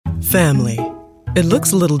Family. It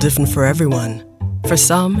looks a little different for everyone. For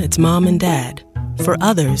some, it's mom and dad. For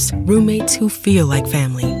others, roommates who feel like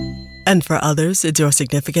family. And for others, it's your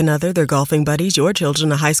significant other, their golfing buddies, your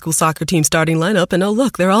children, a high school soccer team starting lineup, and oh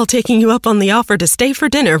look, they're all taking you up on the offer to stay for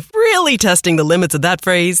dinner, really testing the limits of that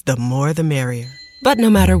phrase, the more the merrier. But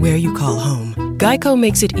no matter where you call home, Geico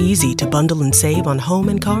makes it easy to bundle and save on home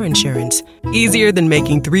and car insurance. Easier than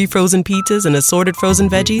making 3 frozen pizzas and assorted frozen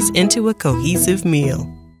veggies into a cohesive meal.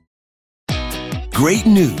 Great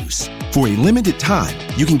news! For a limited time,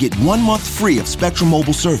 you can get 1 month free of Spectrum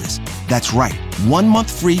Mobile service. That's right, 1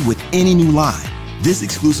 month free with any new line. This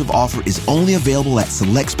exclusive offer is only available at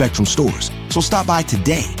select Spectrum stores, so stop by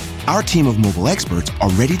today. Our team of mobile experts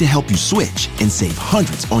are ready to help you switch and save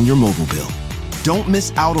hundreds on your mobile bill. Don't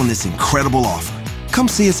miss out on this incredible offer. Come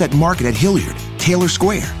see us at Market at Hilliard, Taylor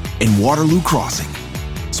Square, and Waterloo Crossing.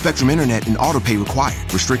 Spectrum Internet and autopay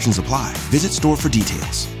required. Restrictions apply. Visit store for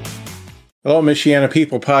details. Hello, Michiana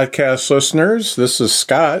People Podcast listeners. This is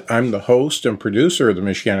Scott. I'm the host and producer of the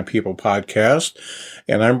Michiana People Podcast,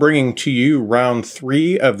 and I'm bringing to you round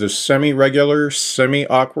 3 of the semi-regular,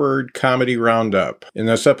 semi-awkward comedy roundup. In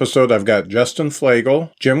this episode, I've got Justin Flagel,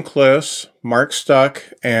 Jim Kliss, Mark Stuck,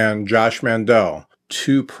 and Josh Mandell.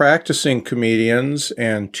 2 practicing comedians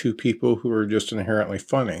and 2 people who are just inherently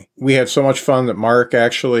funny. We had so much fun that Mark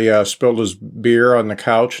actually spilled his beer on the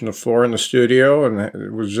couch and the floor in the studio, and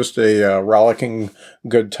it was just a rollicking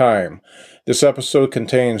good time. This episode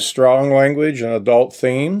contains strong language and adult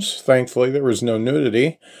themes. Thankfully, there was no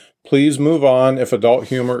nudity. Please move on if adult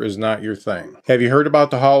humor is not your thing. Have you heard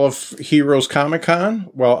about the Hall of Heroes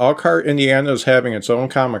Comic-Con? Well, Elkhart, Indiana is having its own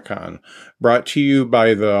Comic-Con, brought to you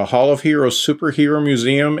by the Hall of Heroes Superhero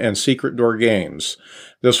Museum and Secret Door Games.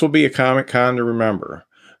 This will be a Comic-Con to remember,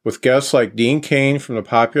 with guests like Dean Cain from the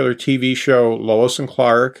popular TV show Lois and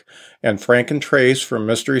Clark, and Frank and Trace from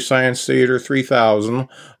Mystery Science Theater 3000,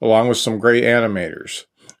 along with some great animators.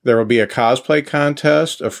 There will be a cosplay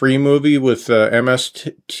contest, a free movie with the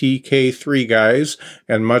MSTK3 guys,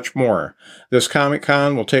 and much more. This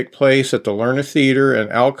Comic-Con will take place at the Lerner Theater in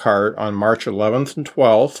Elkhart on March 11th and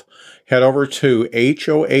 12th. Head over to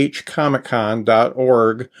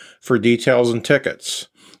hohcomiccon.org for details and tickets.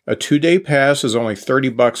 A 2-day pass is only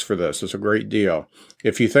 $30 for this. It's a great deal.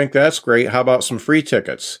 If you think that's great, how about some free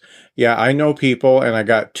tickets? Yeah, I know people, and I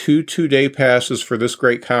got 2 2-day passes for this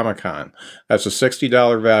great Comic-Con. That's a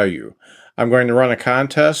 $60 value. I'm going to run a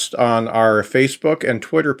contest on our Facebook and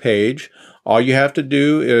Twitter page. All you have to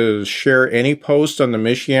do is share any post on the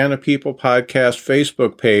Michiana People Podcast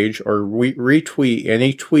Facebook page or retweet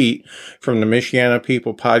any tweet from the Michiana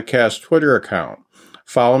People Podcast Twitter account.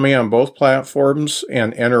 Follow me on both platforms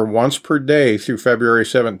and enter once per day through February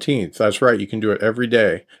 17th. That's right, you can do it every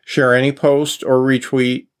day. Share any post or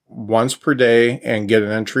retweet once per day and get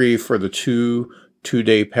an entry for the 2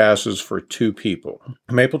 2-day passes for 2 people.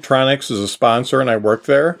 Mapletronics is a sponsor and I work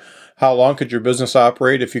there. How long could your business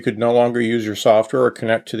operate if you could no longer use your software or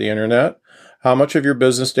connect to the internet? How much of your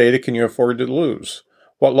business data can you afford to lose?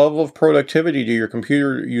 What level of productivity do your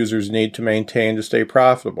computer users need to maintain to stay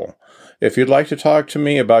profitable? If you'd like to talk to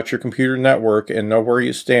me about your computer network and know where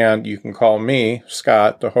you stand, you can call me,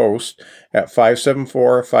 Scott, the host, at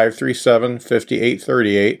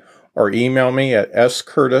 574-537-5838 or email me at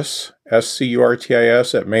scurtis,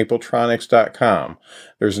 SCURTIS, at mapletronics.com.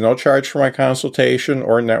 There's no charge for my consultation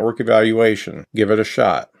or network evaluation. Give it a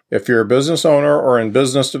shot. If you're a business owner or in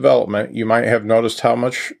business development, you might have noticed how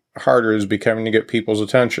much harder it is becoming to get people's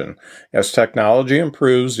attention. As technology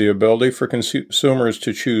improves, the ability for consumers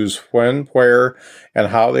to choose when, where, and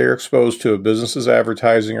how they are exposed to a business's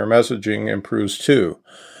advertising or messaging improves too.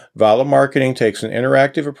 Vala Marketing takes an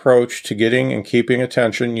interactive approach to getting and keeping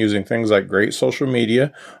attention using things like great social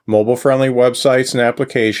media, mobile-friendly websites and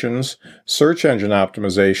applications, search engine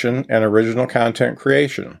optimization, and original content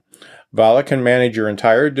creation. Vala can manage your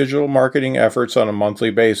entire digital marketing efforts on a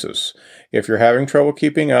monthly basis. If you're having trouble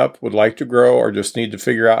keeping up, would like to grow, or just need to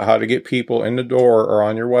figure out how to get people in the door or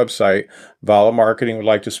on your website, Vala Marketing would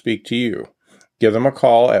like to speak to you. Give them a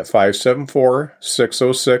call at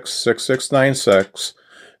 574-606-6696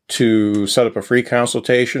 to set up a free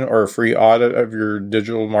consultation or a free audit of your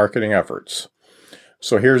digital marketing efforts.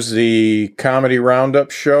 So here's the comedy roundup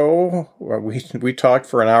show. We talked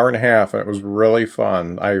for an hour and a half, and it was really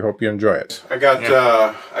fun. I hope you enjoy it. I got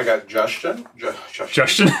Justin.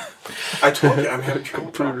 Justin. I told you I'm having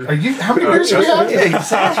trouble. Are you? How many years have you had?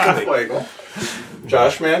 Exactly. Flagel,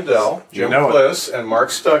 Josh Mandell, Jim Kliss, and Mark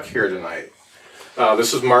Stuck here tonight.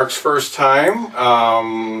 This is Mark's first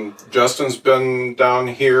time. Justin's been down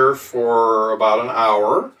here for about an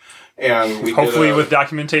hour, and we hopefully with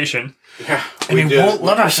documentation. Yeah, and he won't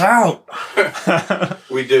let us out.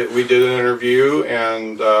 We did an interview,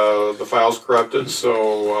 and the file's corrupted,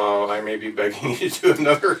 so I may be begging you to do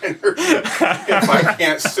another interview if I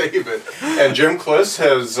can't save it. And Jim Kliss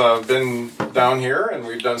has been down here, and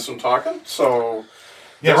we've done some talking. So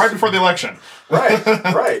right before the election.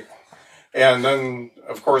 Right. And then,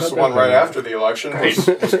 of course, the one right after the election was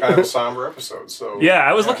kind of a somber episode. So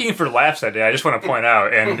I was looking for laughs that day. I just want to point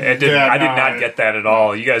out, and I did not get that at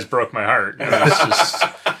all. You guys broke my heart. It was just,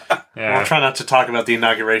 We'll try not to talk about the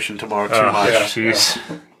inauguration tomorrow too much. Jeez.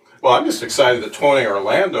 Well, I'm just excited that Tony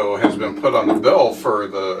Orlando has been put on the bill for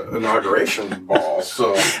the inauguration ball.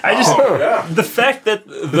 So the fact that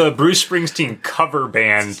the Bruce Springsteen cover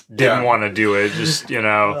band didn't want to do it, just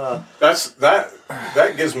that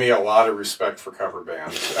gives me a lot of respect for cover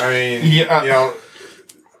bands. I mean,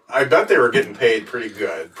 I bet they were getting paid pretty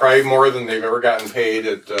good, probably more than they've ever gotten paid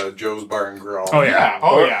at Joe's Bar and Grill. Oh yeah,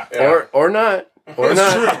 or not. Or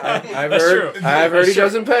not. I've heard he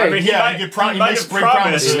doesn't pay. I mean, he makes great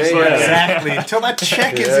promises. Exactly. Until that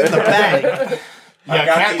check is in the bank.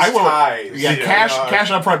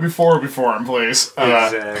 Cash up right before him, please.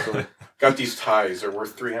 Exactly. Got these ties. They're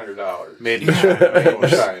worth $300. Made in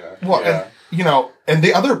China. Well, and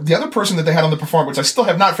the other person that they had on the performance, which I still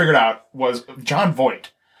have not figured out, was John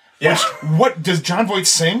Voight. Yeah. What does John Voight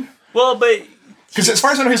sing? Well, but because as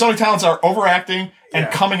far as I know, his only talents are overacting and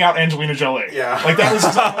coming out Angelina Jolie. Yeah, like that was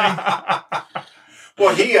his only.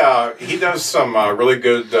 Well, he does some really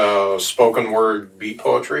good spoken word beat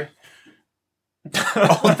poetry.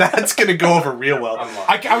 Oh, that's gonna go over real well.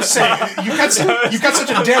 I was saying you've got such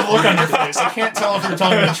a dead look on your face. I can't tell if you're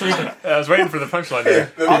telling me the truth or not. I was waiting for the punchline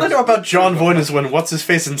there. All I know about John Voight is when what's his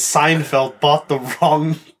face in Seinfeld bought the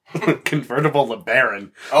wrong convertible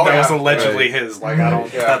LeBaron. That was allegedly his. Like I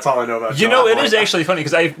don't. That's all I know about. John It Voight. is actually funny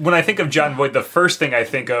because when I think of John Voight, the first thing I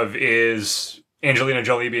think of is Angelina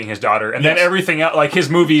Jolie being his daughter, and then everything else, like his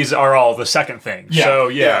movies, are all the second thing. Yeah. So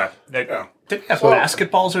Did he have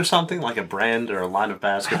basketballs or something, like a brand or a line of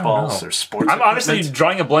basketballs or sports? I'm honestly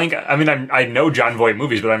drawing a blank. I mean, I know John Voight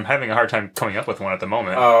movies, but I'm having a hard time coming up with one at the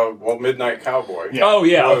moment. Midnight Cowboy. Yeah. Oh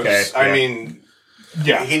yeah, okay. I mean,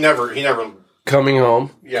 he never. Coming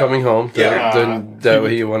home. That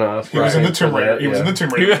he went off. He was in the Tomb Raider. He was in the Tomb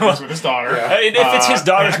Raider. He was with his daughter. If it's his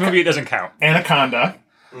daughter's movie, it doesn't count. Anaconda.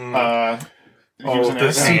 The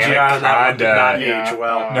CGI on that one did not age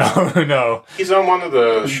well. No. He's on one of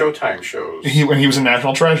the Showtime shows. When he was in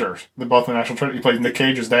National Treasure. Both in National Treasure. He played Nick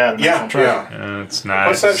Cage's dad in National Treasure. Yeah. It's not.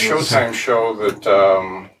 What's that Showtime show that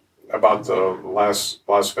about the Las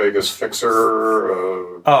Vegas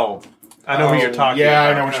fixer? I know who you're talking about. Yeah,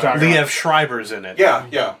 I know what you're talking about. Liev Schreiber's in it.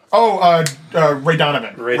 Yeah. Oh, Ray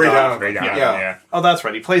Donovan. Ray Donovan. Yeah. Oh, that's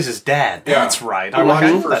right. He plays his dad. Yeah. That's right. I watched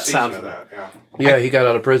the that first season sounds of that. Yeah. Yeah, he got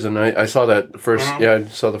out of prison. I saw that first. Yeah, I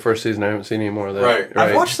saw the first season. I haven't seen any more of that. Right.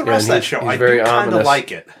 I've watched the rest of that show. I very do kind of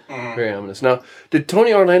like it. Very ominous. Now, did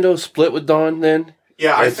Tony Orlando split with Dawn then?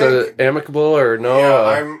 Yeah, I think amicable or no?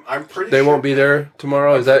 Yeah, I'm pretty. They sure won't be there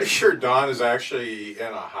tomorrow. I'm pretty sure Dawn is actually in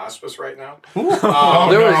a hospice right now.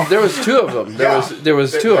 There was two of them. There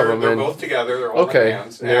was two of them. They're both together. They're holding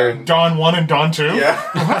hands. And Dawn 1 and Dawn 2?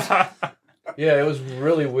 Yeah. Yeah, it was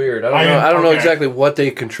really weird. I don't know exactly what they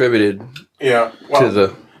contributed. Yeah. To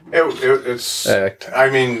the it's act. I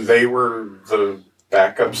mean, they were the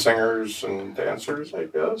backup singers and dancers, I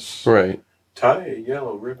guess. Right. Tie a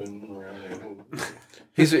yellow ribbon around.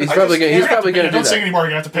 He's probably going to do that. Don't sing anymore.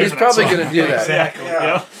 You're going to have to pay He's for probably that going to do that. Exactly.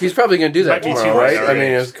 Yeah. He's probably going to do that tomorrow, right? I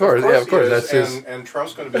mean, of course. Yeah, of course. That's his. And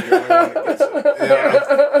Trump's going to be the only one that gets it.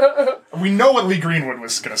 Yeah. We know what Lee Greenwood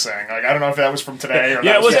was going to sing. Like, I don't know if that was from today or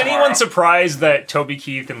was anyone surprised that Toby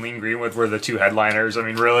Keith and Lee Greenwood were the two headliners? I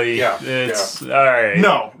mean, really? Yeah. It's all right.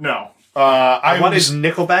 No. I wanted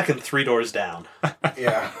Nickelback and Three Doors Down.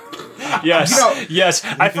 Yeah. Yes. Yes.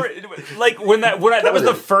 When that was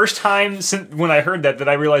the first time when I heard that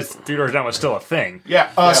I realized Three Doors Down was still a thing.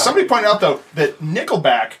 Yeah. Somebody pointed out though that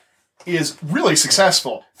Nickelback is really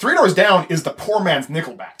successful. Three Doors Down is the poor man's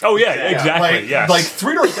Nickelback. Oh yeah, exactly. Like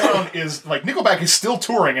Three Doors Down is like Nickelback is still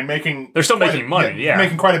touring and making. They're still making money. Yeah,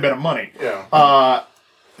 making quite a bit of money. Yeah.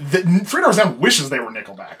 Three Doors Down wishes they were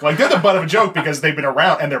Nickelback. Like they're the butt of a joke because they've been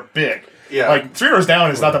around and they're big. Yeah. Like Three Doors Down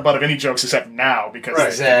is not the butt of any jokes except now because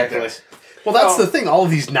Exactly. Well, that's the thing. All of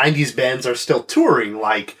these '90s bands are still touring.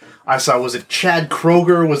 Like I saw, was it Chad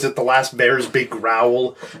Kroeger? Was it the last Bear's Big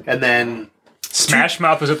Growl? And then Smash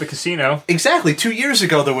Mouth was at the casino. Exactly. 2 years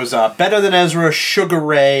ago, there was Better Than Ezra, Sugar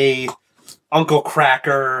Ray, Uncle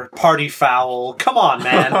Cracker, Party Foul. Come on,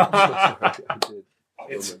 man.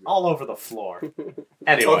 It's all over the floor.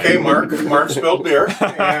 Anyway. Okay, Mark spilled beer.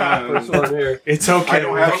 And It's okay. I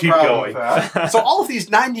don't have a keep problem going. with that. So all of these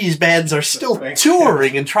 90s bands are still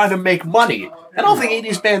touring and trying to make money. And all the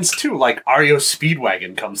 80s bands too, like REO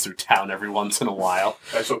Speedwagon comes through town every once in a while.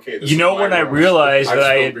 That's okay. You know, when I realized that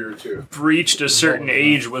I had beer too. reached a certain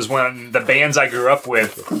age was when the bands I grew up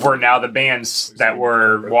with were now the bands that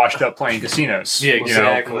were washed up playing casinos. Yeah, You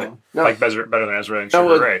exactly. know? Like Better Than Ezra and Now,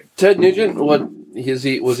 Sugar Ray. Ted Nugent,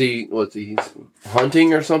 was he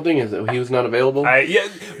hunting or something? He was not available? Why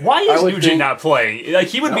I is would Nugent think- not playing? Like,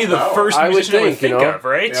 he would be the know. first I would musician I would think, think you know. of,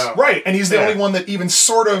 right? Yeah. Right, and he's the Yeah. only one that even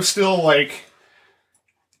sort of still, like...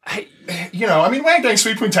 Wang Dang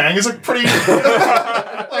Sweet Poontang is a pretty...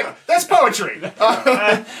 like, that's poetry.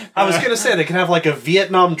 I was going to say, they can have like a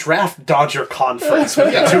Vietnam draft dodger conference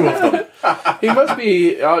with the two of them. He must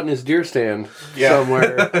be out in his deer stand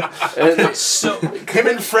somewhere. And So, Him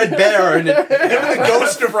and Fred Bear, and him and the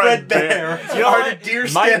ghost of Fred Bear You know are what? a deer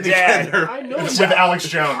My stand dad- together. I know With Alex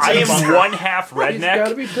Jones. I in the am bunker. one half he's got to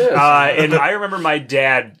redneck. be pissed. And I remember my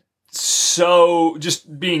dad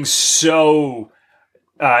being so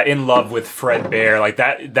in love with Fred Bear. Like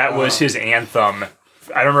that was his anthem.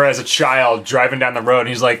 I remember as a child driving down the road and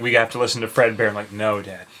he's like, we have to listen to Fred Bear. I'm like, no,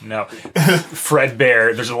 Dad, no. Fred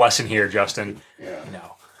Bear, there's a lesson here, Justin.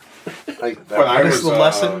 No. Like, When I What is was the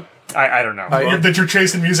lesson? I don't know. That you're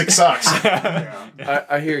chasing music sucks.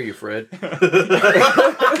 I hear you, Fred.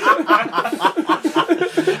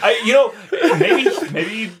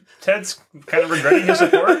 Maybe Ted's kind of regretting his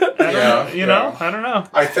support. I don't know.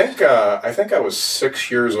 I think I was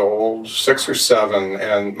 6 years old, 6 or 7,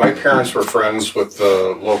 and my parents were friends with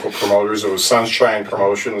the local promoters. It was Sunshine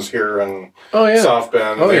Promotions here in South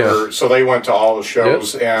Bend. So they went to all the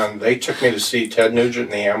shows, and they took me to see Ted Nugent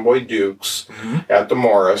and the Amboy Dukes at the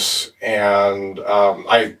Morris, and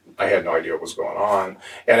I had no idea what was going on,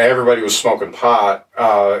 and everybody was smoking pot,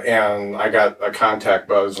 and I got a contact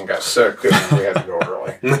buzz and got sick, and we had to go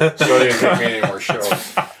early. So they didn't take me any more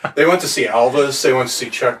shows. They went to see Elvis, they went to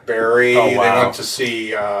see Chuck Berry, They went to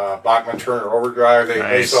see Bachman Turner Overdrive,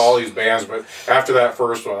 they saw all these bands, but after that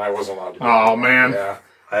first one, I wasn't allowed to go. Oh, man. Yeah.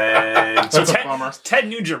 That's a bummer. Ted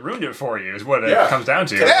Nugent ruined it for you, is what it comes down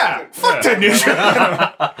to. Yeah, fuck Ted Nugent.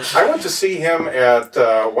 I went to see him at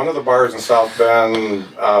one of the bars in South Bend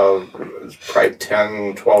probably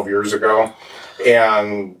 10, 12 years ago.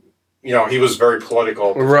 And, he was very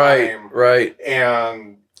political at the time. Right.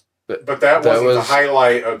 And, but that wasn't the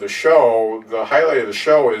highlight of the show. The highlight of the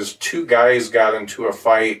show is two guys got into a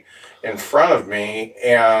fight in front of me,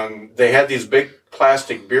 and they had these big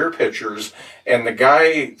plastic beer pitchers, and the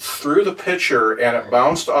guy threw the pitcher and it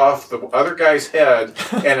bounced off the other guy's head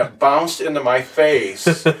and it bounced into my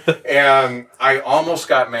face, and I almost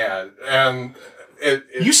got mad. And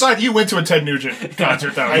You went to a Ted Nugent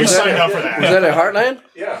concert though. You signed up for that. Was that at Heartland?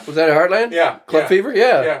 Yeah. Was that at Heartland? Yeah. Club Fever?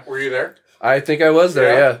 Yeah. Yeah. Were you there? I think I was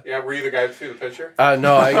there, yeah. Yeah, were you the guy that threw the pitcher?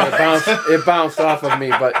 No, it bounced off of me,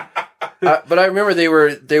 but I remember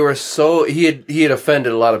they were so he had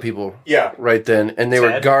offended a lot of people. Yeah. Right then, and they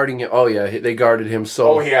were guarding him. Oh yeah, they guarded him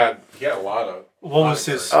so. Oh, he had a lot of. What was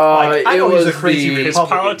his? I know he was a was crazy the- His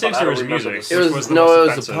Republican, politics but I or don't his remember music? the- It was was the no, most it was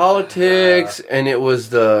the offensive? politics, and it was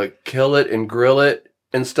the kill it and grill it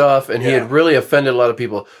and stuff, and he had really offended a lot of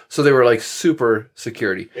people. So they were like super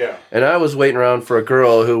security. Yeah. And I was waiting around for a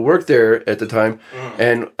girl who worked there at the time,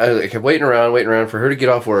 and I kept waiting around for her to get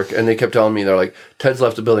off work, and they kept telling me, they're like, Ted's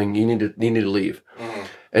left the building, you need to leave.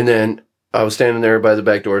 And then I was standing there by the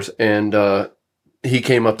back doors, and he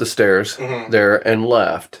came up the stairs there and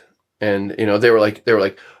left. And they were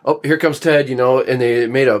like, oh, here comes Ted, and they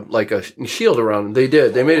made a shield around him.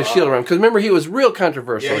 They made a shield around him because remember he was real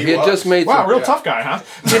controversial. Yeah, he had just made Real tough guy, huh?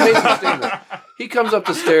 he made some statements. He comes up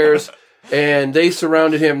the stairs and they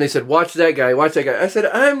surrounded him. They said, "Watch that guy! Watch that guy!" I said,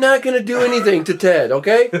 "I'm not going to do anything to Ted,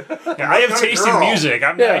 okay?" I have taste in music.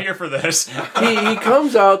 I'm not here for this. He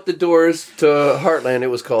comes out the doors to Heartland, it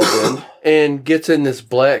was called then, and gets in this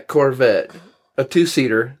black Corvette, a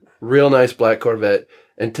 2-seater, real nice black Corvette.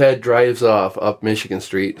 And Ted drives off up Michigan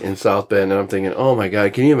Street in South Bend, and I'm thinking, oh my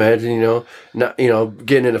God, can you imagine,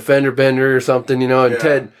 getting in a fender bender or something, and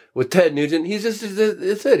Ted, with Ted Nugent, he's just,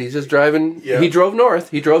 it's it. He's just driving, he drove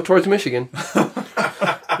north, he drove towards Michigan.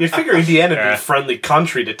 You'd figure Indiana would be friendly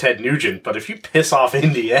country to Ted Nugent, but if you piss off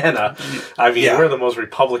Indiana, we're the most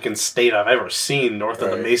Republican state I've ever seen north of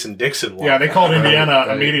the Mason-Dixon line. Yeah, they called Indiana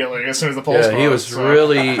immediately as soon as the polls closed. He was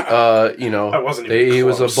really, I wasn't even he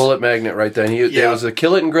was a close. bullet magnet right then. There was a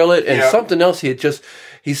kill it and grill it, and something else.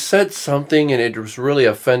 He said something, and it was really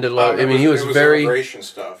offended a lot. He was very immigration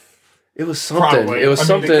stuff. It was something. Probably. It was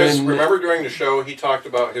something. Because remember during the show, he talked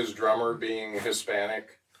about his drummer being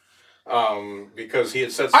Hispanic. Because he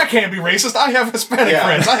had said I can't be racist. I have Hispanic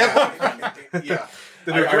friends. I have. Yeah.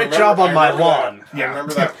 Did a great job on my lawn. I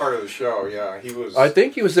remember that part of the show. Yeah, he was. I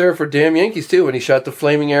think he was there for Damn Yankees too when he shot the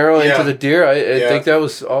flaming arrow into the deer. I think that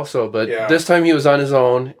was also, but this time he was on his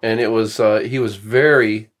own, and it was he was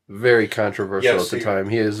very, very controversial at the time.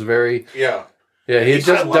 He is very He had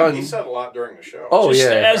just done. He said a lot during the show. Oh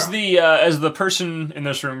As the person in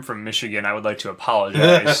this room from Michigan, I would like to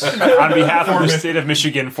apologize on behalf of the state of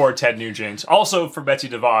Michigan for Ted Nugent, also for Betsy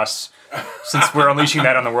DeVos, since we're unleashing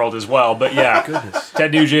that on the world as well. But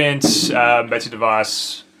Ted Nugent, Betsy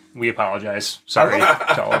DeVos, we apologize. Sorry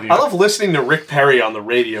to all of you. I love listening to Rick Perry on the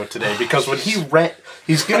radio today because when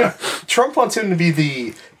Trump wants him to be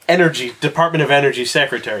the Department of Energy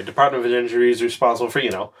Secretary. Department of Energy is responsible for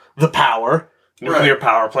the power. Nuclear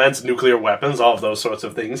power plants, nuclear weapons, all of those sorts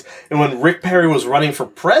of things. And when Rick Perry was running for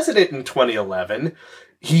president in 2011,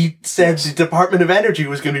 he said the Department of Energy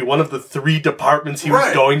was going to be one of the 3 departments he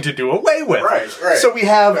was going to do away with. Right. So we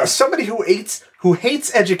have somebody who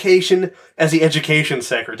hates education as the education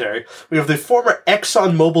secretary. We have the former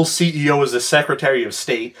ExxonMobil CEO as the Secretary of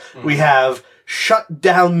State. We have shut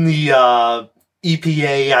down the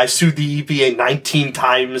EPA. I sued the EPA 19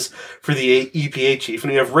 times for the EPA chief.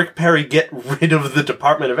 And we have Rick Perry get rid of the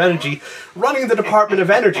Department of Energy, running the Department of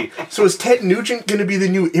Energy. So is Ted Nugent going to be the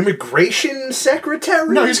new immigration secretary?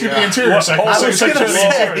 No, he's going to be Interior Secretary. I was going to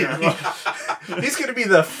say, he's going to be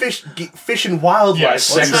the fish and wildlife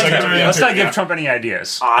secretary. Let's not give Trump any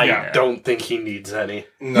ideas. I don't think he needs any.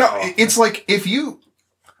 No, it's like if you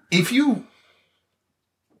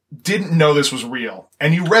didn't know this was real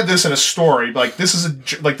and you read this in a story, like this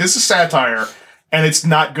is satire, and it's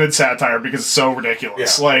not good satire because it's so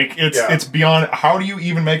ridiculous. Like it's beyond. How do you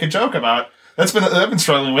even make a joke about? I've been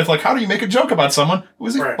struggling with, like, how do you make a joke about someone who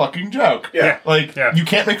is a fucking joke? You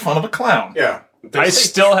can't make fun of a clown. I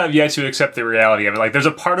still have yet to accept the reality of it. Like, there's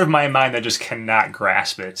a part of my mind that just cannot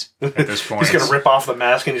grasp it at this point. He's going to rip off the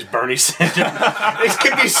mask and he's Bernie Sanders. It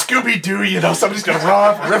could be Scooby-Doo, somebody's going to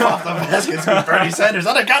rip off the mask and it's going to be Bernie Sanders.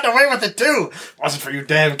 I'd have gotten away with it too. Wasn't for you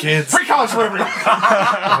damn kids. Free college for everyone.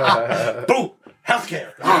 Boom.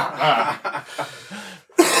 Healthcare.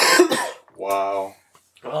 Wow.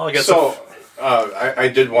 Well, I guess I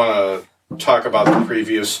did want to talk about the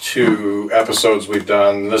previous 2 episodes we've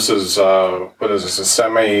done. This is what is this? A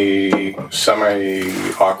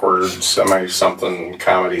semi-awkward, semi-something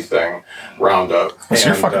comedy thing. Roundup. It's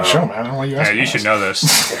your fucking show, man. I don't know why you ask. You should know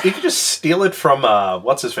this. You could just steal it from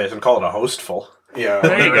what's his face and call it a hostful. Yeah,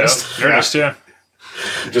 there you go. Nerdist,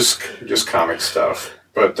 just comic stuff.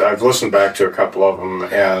 But I've listened back to a couple of them,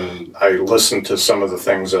 and I listened to some of the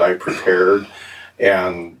things that I prepared,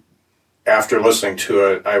 and after listening to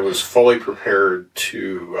it, I was fully prepared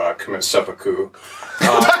to commit seppuku.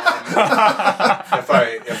 If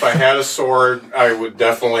I had a sword, I would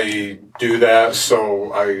definitely do that.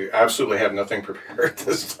 So I absolutely have nothing prepared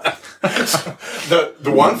this time.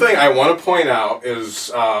 The one thing I want to point out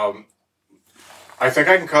is I think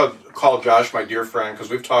I can call Josh my dear friend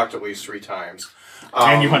because we've talked at least 3 times.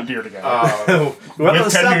 And you hunt deer together.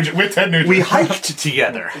 with Ted Nugent. We hiked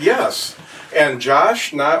together. Yes. And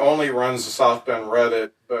Josh not only runs the South Bend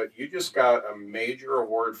Reddit, but you just got a major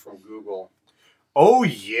award from Google. Oh,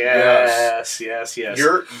 yes.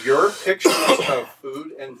 Your pictures of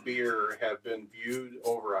food and beer have been viewed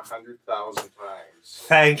over 100,000 times.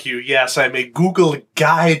 Thank you. Yes, I'm a Google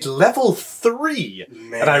Guide level 3.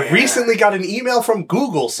 Man. And I recently got an email from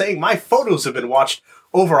Google saying my photos have been watched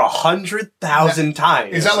over 100,000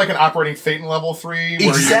 times. Is that like an operating Thetan level 3?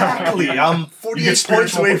 Exactly. I'm 48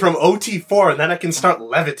 points away from OT4, and then I can start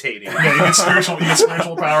levitating. Yeah, you get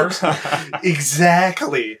spiritual powers.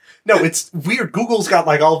 Exactly. No, it's weird. Google's got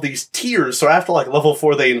like all these tiers, so after like level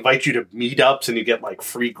 4, they invite you to meetups, and you get like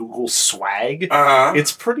free Google swag.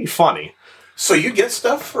 It's pretty funny. So you get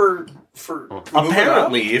stuff for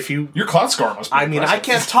apparently, if you your cloud score must be impressive. I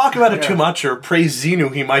can't talk about it too much or praise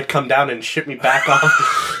Xenu. He might come down and ship me back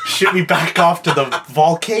off to the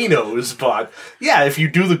volcanoes. But yeah, if you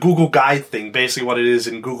do the Google Guide thing, basically what it is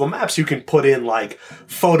in Google Maps, you can put in like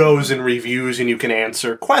photos and reviews, and you can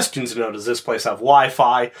answer questions. Does this place have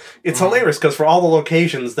Wi-Fi? It's hilarious because for all the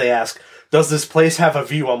locations they ask, does this place have a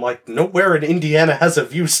view? I'm like, nowhere in Indiana has a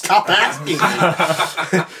view. Stop asking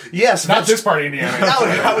me. Yes. Not this part of Indiana.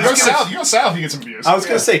 You go south, you get some views. I was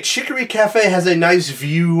going to say, Chicory Cafe has a nice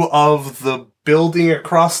view of the building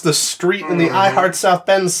across the street and the I Heart South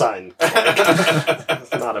Bend sign.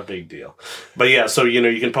 It's not a big deal. But yeah, so,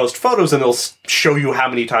 you can post photos and they'll show you how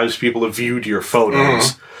many times people have viewed your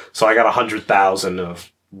photos. So I got 100,000 of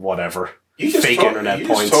whatever. You fake internet you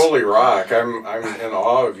points. just totally rock. I'm in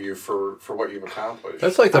awe of you for what you've accomplished.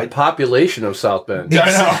 That's like the population of South Bend. Yeah,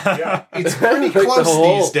 I know. Yeah. It's pretty Like the close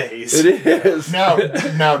whole- these days. It is.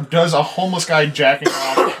 Now, does a homeless guy jacking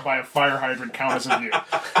off by a fire hydrant count as a view?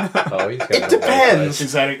 Oh, he's got It depends.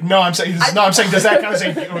 Is that I'm saying does that count as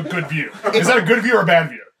a good view? Is that a good view or a bad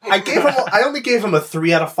view? I only gave him a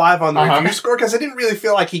 3 out of 5 on the review score because I didn't really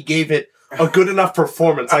feel like he gave it a good enough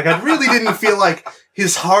performance. Like, I really didn't feel like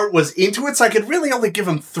his heart was into it, so I could really only give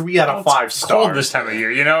him 3 out of 5 stars. Cold this time of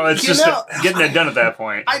year, it's just getting it done at that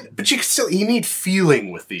point. But you need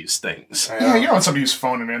feeling with these things. Yeah, you don't want somebody who's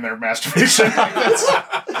phoning in their masturbation.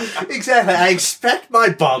 Exactly. I expect my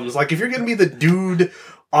bums. Like, if you're going to be the dude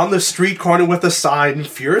on the street corner with a sign,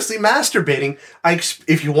 furiously masturbating,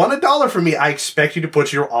 if you want $1 from me, I expect you to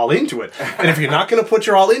put your all into it. And if you're not going to put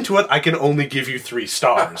your all into it, I can only give you 3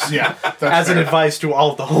 stars. Yeah. As an advice to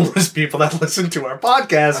all of the homeless people that listen to our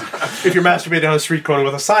podcast, if you're masturbating on a street corner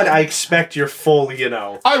with a sign, I expect your full,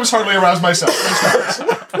 I was hardly aroused myself.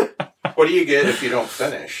 What do you get if you don't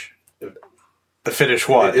finish? The finish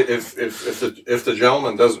what? If the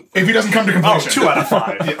gentleman doesn't, If he doesn't come to completion. 2 out of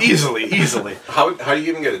 5. Easily. how do you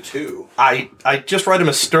even get a 2? I just write him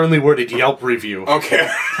a sternly worded Yelp review. Okay.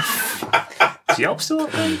 Is Yelp still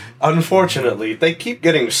open? Unfortunately, they keep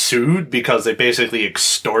getting sued because they basically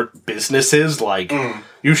extort businesses. Like,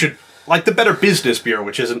 you should, like the Better Business Bureau,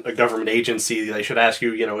 which isn't a government agency, they should ask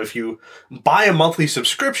you, if you buy a monthly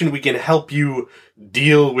subscription, we can help you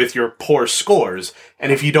deal with your poor scores.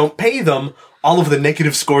 And if you don't pay them, all of the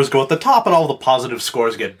negative scores go at the top and all the positive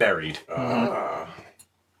scores get buried.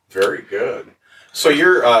 Very good. So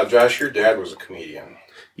Josh, your dad was a comedian.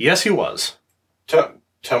 Yes, he was.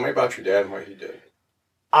 Tell me about your dad and what he did.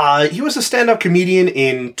 He was a stand-up comedian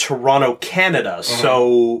in Toronto, Canada.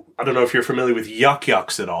 So, I don't know if you're familiar with Yuck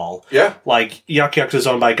Yucks at all. Yeah. Like, Yuck Yucks is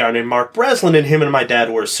owned by a guy named Mark Breslin, and him and my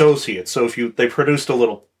dad were associates. So they produced a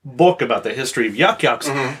little book about the history of Yuck Yucks,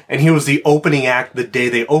 and he was the opening act the day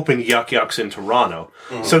they opened Yuck Yucks in Toronto.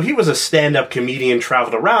 So he was a stand-up comedian,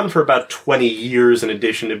 traveled around for about 20 years in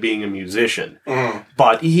addition to being a musician.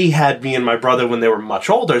 But he had me and my brother when they were much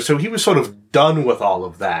older, so he was sort of done with all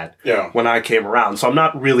of that when I came around. So I'm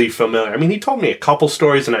not really familiar. I mean, he told me a couple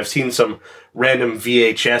stories, and I've seen some random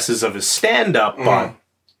VHSs of his stand-up, but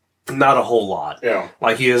not a whole lot. Yeah.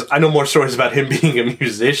 Like, I know more stories about him being a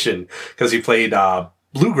musician, because he played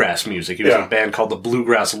bluegrass music. He was in a band called the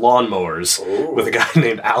Bluegrass Lawnmowers with a guy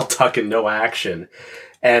named Al Tuck and No Action.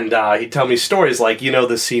 And he'd tell me stories like,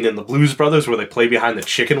 the scene in the Blues Brothers where they play behind the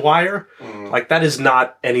chicken wire? Like, that is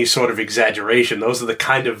not any sort of exaggeration. Those are the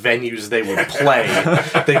kind of venues they would play.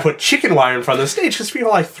 They put chicken wire in front of the stage because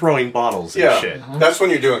people like throwing bottles and shit. That's when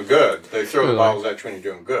you're doing good. They throw the bottles at you when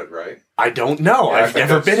you're doing good, right? I don't know. Yeah, I've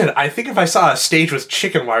never been in it. I think if I saw a stage with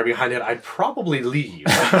chicken wire behind it, I'd probably leave.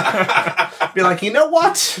 Be like, you know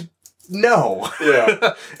what? No.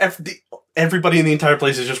 Yeah. Everybody in the entire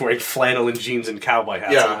place is just wearing flannel and jeans and cowboy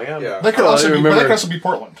hats. Yeah. That could also be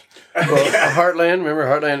Portland. Well, Heartland, remember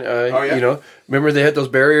Heartland? Remember they had those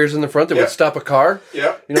barriers in the front that would stop a car?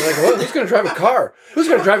 Yeah. Like, who's going to drive a car? Who's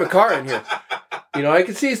going to drive a car in here? I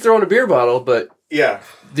can see he's throwing a beer bottle, but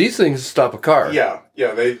these things stop a car. Yeah.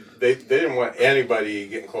 They didn't want anybody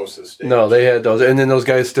getting close to the stage. No, they had those, and then those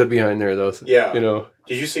guys stood behind there. Those, Did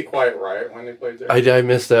you see Quiet Riot when they played there? I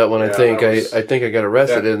missed that one. Yeah, I think I got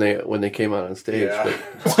arrested when they came out on stage. Yeah.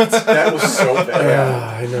 That was so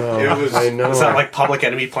bad. I know. I know. Is that like Public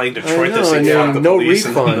Enemy playing Detroit this I know. the No police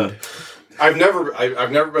refund. I've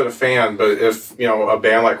never been a fan, but if a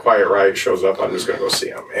band like Quiet Riot shows up, I'm just going to go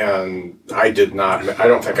see them. And I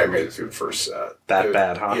don't think I made it through the first set.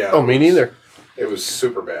 Bad, huh? Yeah. Oh, me neither. It was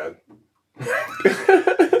super bad.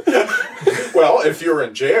 Well, if you were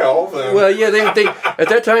in jail, then... Well, yeah, they at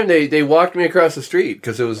that time they walked me across the street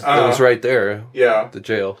because it was right there. Yeah, the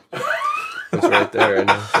jail. It was right there. And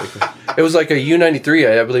it was like a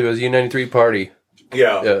U93. I believe it was a U93 party.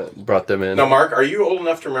 Yeah, brought them in. Now, Mark, are you old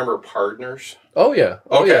enough to remember Partners? Oh yeah.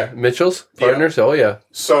 Okay. Mitchell's Partners. Yeah. Oh yeah.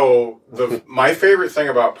 So my favorite thing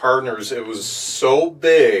about Partners, it was so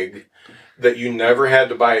big that you never had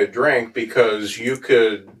to buy a drink because you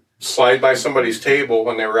could slide by somebody's table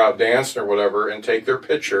when they were out dancing or whatever and take their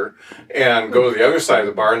picture and go to the other side of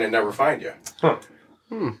the bar and they'd never find you. Huh.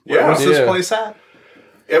 Yeah. Where's this place at?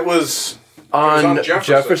 It was on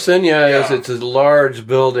Jefferson. Yeah. It's a large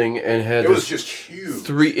building and had it was just huge.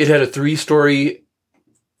 It had a 3-story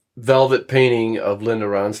velvet painting of Linda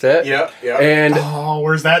Ronstadt. Yeah. And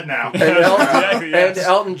where's that now? And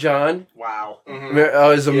Elton John. Wow. Mm-hmm. It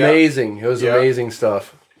was amazing. It was amazing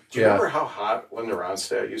stuff. Do you remember how hot Linda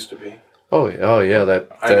Ronstadt used to be? Oh yeah, that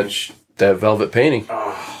velvet painting.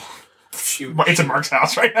 Oh, It's in Mark's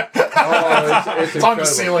house right now. Oh, it's on the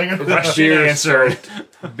ceiling. It's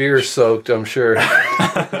beer soaked, I'm sure.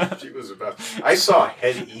 She was about. I saw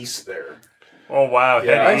Head East there. Oh wow!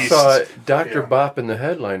 Yeah, I saw Dr. Bop in the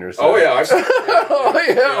headliners. Oh yeah, I saw.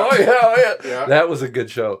 Oh yeah. That was a good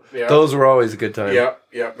show. Yeah. Those were always a good time. Yeah.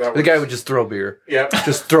 The guy would just throw beer. Yeah.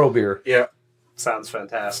 Just throw beer. Yeah. Sounds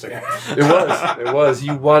fantastic. It was.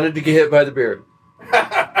 You wanted to get hit by the beer.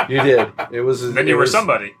 You did. It was. Then you were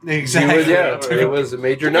somebody. Exactly. It was a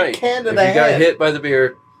major night. Can to If the you got head. hit by the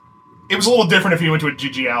beer. It was a little different if you went to a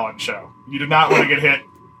G.G. Allen show. You did not want to get hit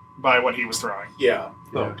by what he was throwing. Yeah.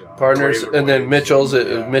 Oh, God. Partners, Trailer and then Waves. Mitchell's.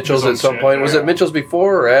 Yeah. Mitchell's at some Shit, point. Was yeah. it Mitchell's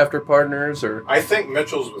before or after Partners? Or I think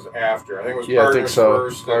Mitchell's was after. I think it was yeah, I Partners think so.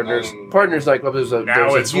 first. Partners. And then, Partners nightclub is a. Now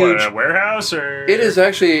there's it's a huge. what, a warehouse or It is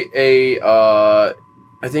actually a.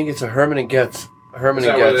 I think it's a Herman and Getz. Herman Is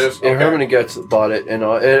and that what it Getz. is? Yeah, Okay. Herman and Getz bought it, and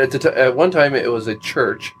at one time it was a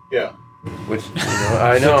church, Yeah. which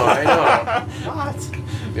I know. What?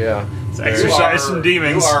 Yeah. It's exercise some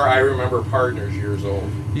demons. You are. I remember Partners years old.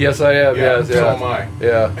 Yes, I am. Yes, So yeah. am I.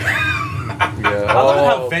 Yeah. I love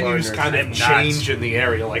how Oh, venues Partners. kind I'm of not. change in the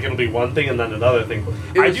area. Like it'll be one thing and then another thing.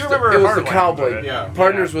 It I was do remember it was the Heartland, cowboy. but- Yeah.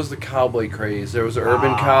 Partners was the cowboy craze. There was an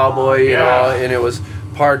urban cowboy, yeah. and it was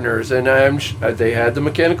Partners, and they had the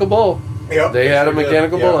mechanical bull. Yep. They had a Sure did.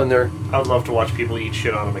 mechanical bull in there. I would love to watch people eat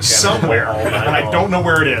shit on a mechanical Somewhere, all and night I long. don't know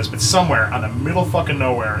where it is, but somewhere on the middle fucking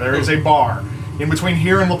nowhere, there is a bar in between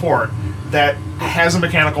here and LaPorte that has a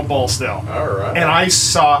mechanical bull still. All right. And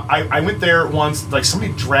I went there once, like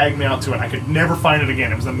somebody dragged me out to it. I could never find it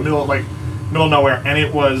again. It was in the middle of nowhere, and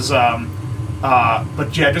it was,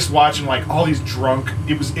 but yeah, just watching like all these drunk.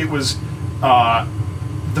 It was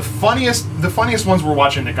the funniest ones were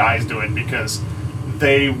watching the guys do it because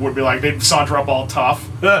they would be like they'd saunter up all tough,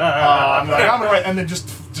 I'm right, and then just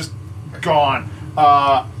gone.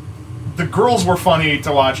 The girls were funny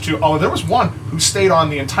to watch too. Oh, there was one who stayed on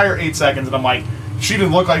the entire 8 seconds, and I'm like, she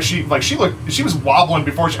didn't look like she was wobbling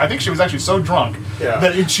before. I think she was actually so drunk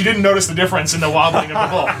that she didn't notice the difference in the wobbling of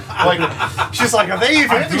the bull. Like She's like, are they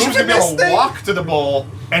even I didn't think she was gonna be able to walk to the bull,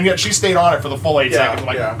 and yet she stayed on it for the full 8 seconds. I'm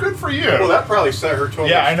like, good for you. Well, that probably set her totally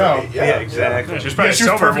Yeah, I know. straight. Yeah, exactly. She's Yeah, probably she was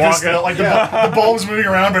sober perfectly walking. still. Like the bull was moving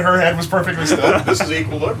around, but her head was perfectly still. This is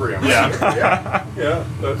equilibrium. Yeah. Yeah,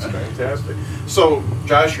 that's fantastic. So,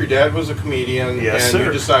 Josh, your dad was a comedian, Yes, and sir.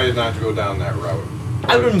 you decided not to go down that route.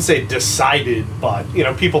 I wouldn't say decided, but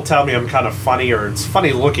people tell me I'm kind of funny or it's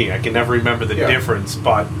funny looking. I can never remember the difference,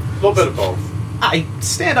 but A little bit of both.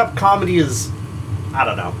 stand-up comedy is, I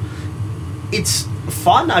don't know. It's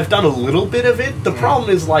fun. I've done a little bit of it. The problem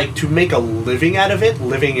is like to make a living out of it,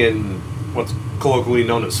 living in what's colloquially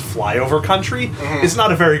known as flyover country, is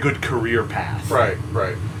not a very good career path. Right.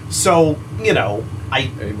 So, I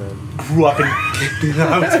Amen. grew up in,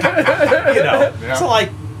 so like,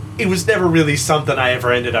 it was never really something I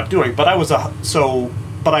ever ended up doing, but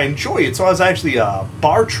but I enjoy it. So I was actually a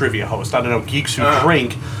bar trivia host. I don't know, Geeks Who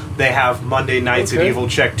Drink. They have Monday nights at Evil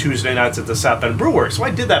Check, Tuesday nights at the South Bend Brew Works. So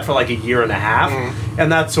I did that for like a year and a half,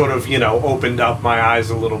 and that sort of, opened up my eyes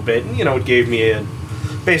a little bit, and, it gave me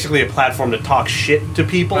basically a platform to talk shit to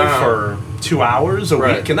people for 2 hours a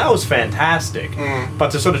week, and that was fantastic.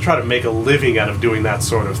 But to sort of try to make a living out of doing that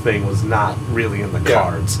sort of thing was not really in the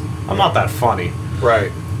cards. I'm not that funny.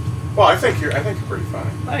 Right. Well, I think you're pretty funny.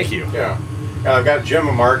 Thank you. Yeah. And I've got Jim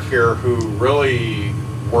and Mark here who really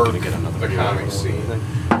work the comic scene.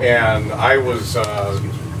 And I was,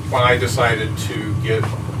 when I decided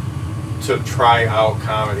to try out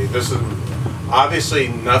comedy, this is obviously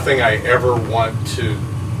nothing I ever want to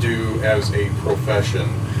do as a profession,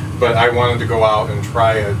 but I wanted to go out and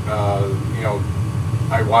try it.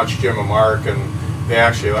 I watched Jim and Mark, and they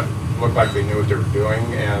actually looked like they knew what they were doing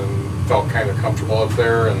and felt kind of comfortable up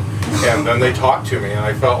there, and then they talked to me, and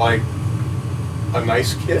I felt like a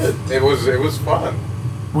nice kid. It was fun.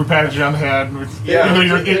 We patted you on the head. Yeah.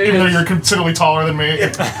 Even though you're considerably taller than me.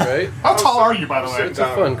 Right? How tall are you, by the way? It's a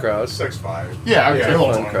fun crowd. 6'5". Yeah, It's you're a a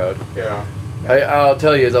little fun taller. crowd. Yeah. I'll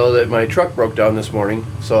tell you though that my truck broke down this morning,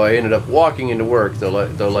 so I ended up walking into work the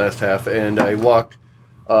last half, and I walked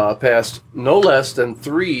past no less than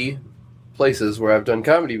 3 places where I've done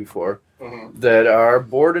comedy before that are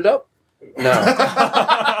boarded up now.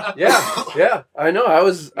 yeah, I know. I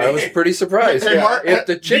was pretty surprised. Hey, Mark, if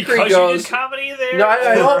the chicory Because you goes, did comedy there? no,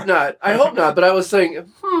 I hope not. I hope not. But I was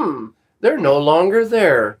saying, they're no longer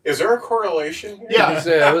there. Is there a correlation here?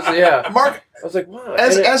 Yeah. Mark, I was like, wow.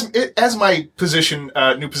 as my position,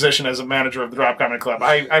 new position as a manager of the Drop Comedy Club,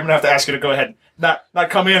 I'm gonna have to ask you to go ahead, not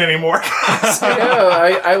come in anymore.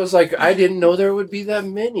 I was like, I didn't know there would be that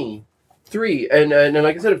many. 3, and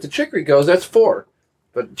like I said, if the chicory goes, that's 4.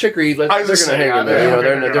 But Chicory, they're going to saying, hang in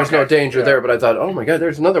there. There's no danger there. But I thought, oh my God,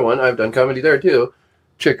 there's another one. I've done comedy there too,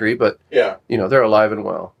 Chicory. But they're alive and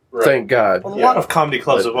well. Right. Thank God. Well, a lot of comedy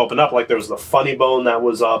clubs have opened up. Like there was the Funny Bone that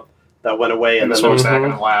was up, that went away, and the then Smokestack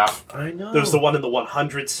and Laugh. I know. There was the one in the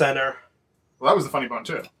 100 Center. Well, that was the Funny Bone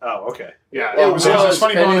too. Oh, okay. Yeah, it was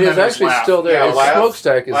Funny Bone, and it is actually still there. Yeah,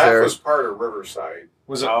 Smokestack is Laugh there. was part of Riverside.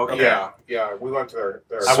 Was it? Okay. Yeah, we went to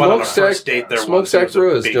their I went on a first date there. Smokestack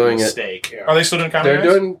Brew is doing mistake. it. Yeah. Are they still doing comedy? They're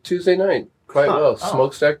doing Tuesday night quite well.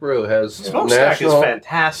 Smokestack Brew has Smokestack is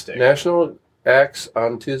fantastic. National acts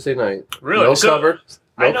on Tuesday night. Really? No cover.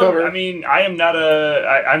 No cover. I mean, I am not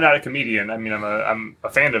I'm not a comedian. I mean, I'm a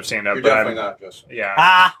fan of stand-up. You're but definitely not, Justin.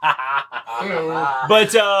 Yeah.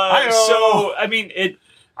 But so I mean,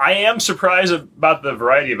 I am surprised about the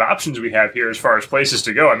variety of options we have here as far as places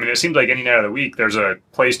to go. I mean, it seems like any night of the week there's a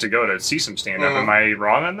place to go to see some stand-up. Am I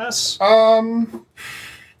wrong on this? I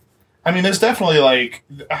mean, there's definitely like,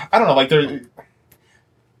 I don't know, like the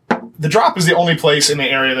Drop is the only place in the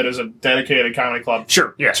area that is a dedicated comedy club.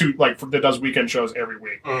 Sure, yeah. That does weekend shows every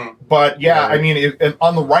week. But yeah, I mean,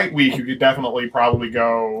 on the right week, you could definitely probably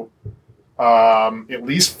go at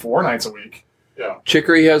least 4 nights a week. Yeah.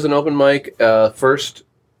 Chicory has an open mic first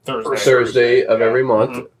Thursday of every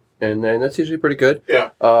month, and then that's usually pretty good. Yeah.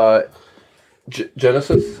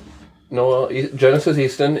 Genesis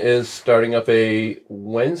Easton is starting up a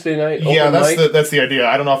Wednesday night open mic. That's the idea.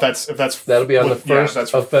 I don't know if that's that'll be on the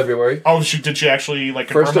 1st of February. Oh, did she actually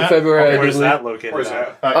confirm 1st of February? Where's that located? Where's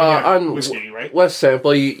that? On Whiskey, right? West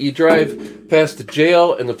Sample. You drive past the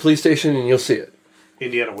jail and the police station, and you'll see it.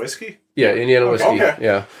 Indiana Whiskey? Yeah, Indiana Whiskey. Okay.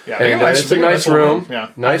 Yeah. And it's a nice room.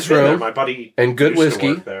 Yeah. Nice room. My buddy and good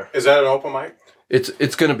whiskey. Is that an open mic?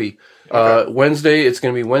 It's going to be Wednesday. It's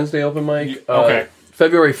going to be Wednesday open mic. Okay.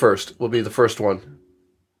 February 1st will be the first one.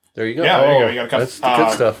 There you go. Yeah, there you go. You gotta cut. That's the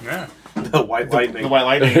good stuff. Yeah. The White Lightning. The White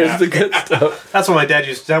Lightning. Here's the good stuff. That's what my dad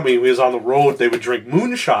used to tell me. When he was on the road, they would drink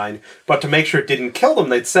moonshine, but to make sure it didn't kill them,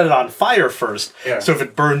 they'd set it on fire first. Yeah. So if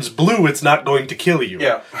it burns blue, it's not going to kill you.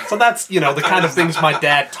 Yeah. So that's, the kind of things my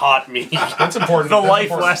dad taught me. That's important. The life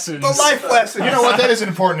lessons. The life lessons. You know what? That is an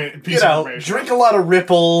important piece of information. Drink a lot of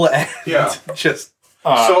Ripple and just...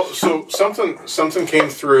 So something came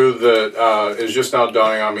through that is just now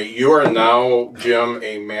dawning on me. You are now, Jim,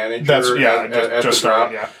 a manager at the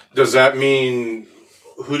Drop. Yeah. Does that mean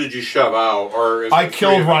who did you shove out, or is I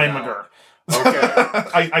killed Ryan McGurr? Okay.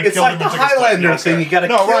 It's like the Highlander thing. You got to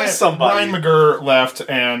kill somebody. Ryan McGurr left,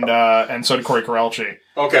 and so did Corey Carelchi.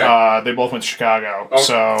 Okay. They both went to Chicago. Okay.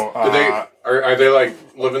 So are they like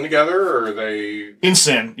living together, or are they in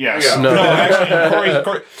sin? Yes. Yeah. No, actually,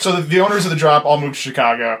 Corey. So the owners of the Drop all moved to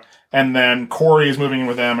Chicago, and then Corey is moving in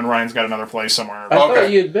with them, and Ryan's got another place somewhere. I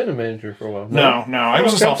thought you had been a manager for a while. No, I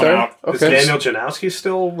was just helping out. Is Daniel Janowski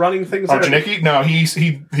still running things? Oh, Janicki? No, he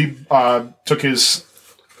took his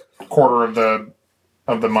quarter of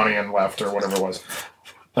the money and left, or whatever it was.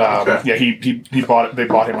 Yeah, he bought it. They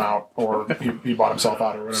bought him out, or he bought himself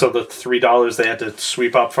out, or whatever. So the $3 they had to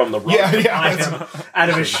sweep up from the run out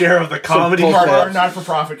of his share of the comedy not for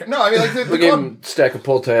profit. No, I mean like the gave club. him a stack of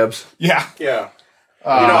pull tabs. Yeah.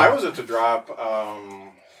 I was at the Drop.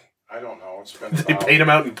 I don't know. It's been they paid him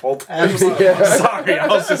out in pull tabs. Yeah. Sorry, I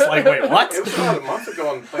was just like, wait, what? It was about a month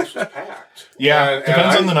ago, and the place was packed. Yeah,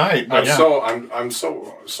 depends on the night. I'm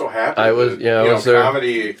so happy. I was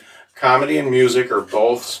there. Comedy and music are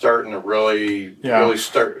both starting to really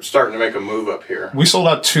starting to make a move up here. We sold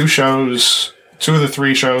out 2 of the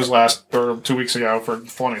 3 shows 2 weeks ago for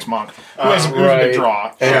Thelonious Monk. It was a big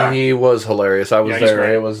draw. And he was hilarious. I was there.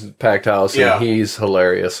 Great. It was packed house, and he's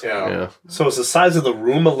hilarious. Yeah. So is the size of the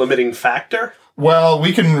room a limiting factor? Well,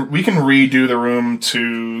 we can redo the room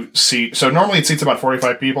to seat. So normally it seats about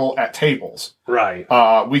 45 people at tables. Right.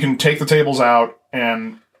 We can take the tables out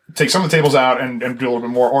and take some of the tables out and do a little bit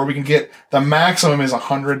more, or we can get the maximum is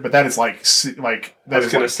 100, but that is like that. I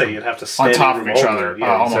was going to say you'd have to stand on top of each other,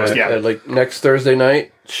 almost. So like next Thursday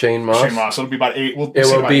night, Shane Moss. It'll be about 8. It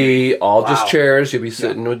will be all just chairs. You'll be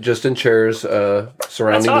sitting just in chairs surrounding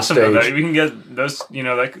That's awesome, the stage. We can get those,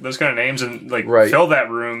 those kind of names and fill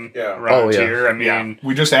that room around here. I mean,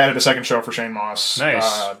 we just added a second show for Shane Moss.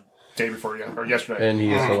 Nice. Day before yesterday, and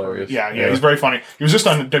he is hilarious. Yeah, he's very funny. He was just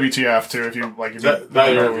on WTF too. If you like, that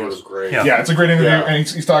interview was great. Yeah, it's a great interview, and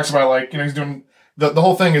he talks about he's doing the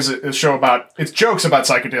whole thing is a show about it's jokes about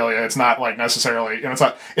psychedelia. It's not like necessarily, it's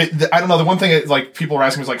not. I don't know. The one thing people are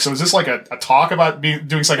asking is so is this like a talk about doing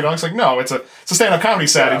psychedelics? Like, no, it's a stand up comedy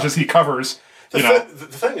set. And just he covers. The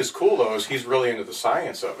thing is cool though is he's really into the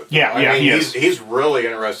science of it. Yeah, he's really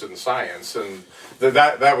interested in science, and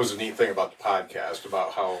that was a neat thing about the podcast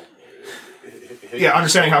about how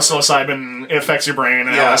understanding how psilocybin affects your brain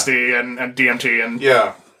and LSD and DMT and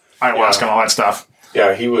ayahuasca and all that stuff.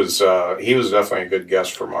 Yeah, he was definitely a good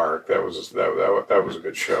guest for Mark. That was a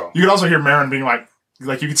good show. You could also hear Marin being like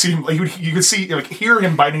you could see him, hear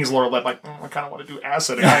him biting his lower lip, like, I kind of want to do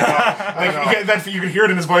acid. You could hear it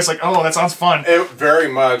in his voice, like, oh, that sounds fun. Very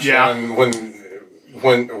much. Yeah. And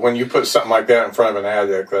when you put something like that in front of an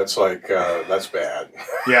addict, that's like that's bad.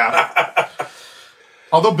 Yeah.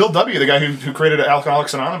 Although Bill W., the guy who created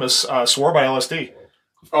Alcoholics Anonymous, swore by LSD.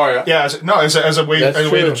 Oh yeah, yeah. As a way to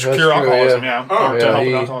cure alcoholism, to help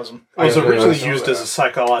with alcoholism. It was originally used as a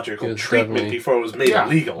psychological treatment before it was made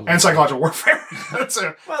illegal, and psychological warfare. Well,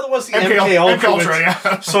 there was the MK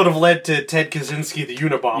Ultra, which sort of led to Ted Kaczynski, the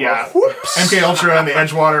Unabomber. Yeah, MK Ultra and the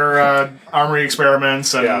Edgewater Armory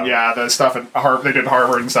experiments, and the stuff at Harvard. They did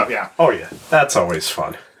Harvard and stuff. Yeah. Oh yeah, that's always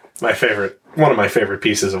fun. One of my favorite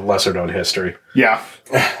pieces of lesser known history. Yeah.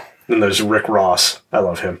 Then there's Rick Ross. I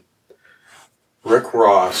love him. Rick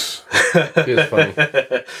Ross. He's funny.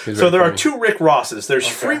 So there are two Rick Rosses. There's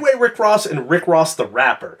Freeway Rick Ross and Rick Ross the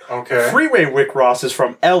Rapper. Okay. Freeway Rick Ross is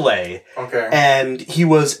from L.A. Okay. And he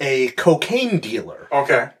was a cocaine dealer.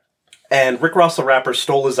 Okay. And Rick Ross the Rapper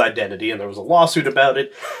stole his identity, and there was a lawsuit about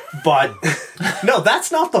it. But no,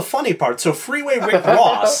 that's not the funny part. So Freeway Rick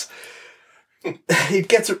Ross, it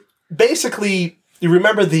gets basically. You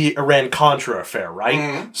remember the Iran-Contra affair, right?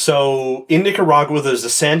 Mm-hmm. So in Nicaragua, there's the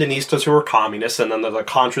Sandinistas who were communists, and then there's the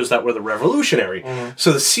Contras that were the revolutionary. Mm-hmm.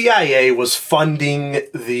 So the CIA was funding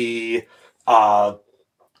the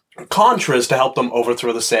Contras to help them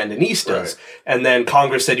overthrow the Sandinistas. Right. And then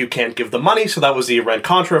Congress said you can't give the money, so that was the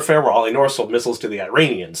Iran-Contra affair where Ali Noor sold missiles to the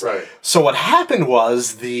Iranians. Right. So what happened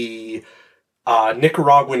was the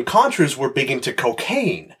Nicaraguan Contras were big into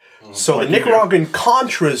cocaine. So the Nicaraguan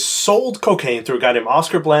Contras sold cocaine through a guy named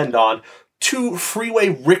Oscar Blandon to Freeway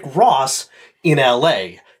Rick Ross in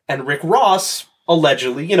L.A. And Rick Ross,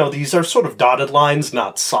 allegedly, these are sort of dotted lines,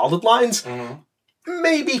 not solid lines,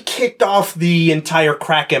 maybe kicked off the entire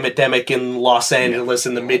crack epidemic in Los Angeles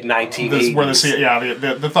in the mid-1980s. Where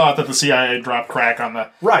the thought that the CIA dropped crack on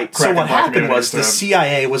the right. So what happened was the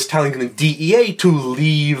CIA was telling the DEA to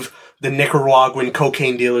leave the Nicaraguan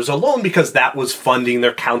cocaine dealers alone because that was funding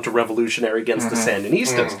their counter-revolutionary against the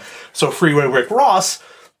Sandinistas. So Freeway Rick Ross,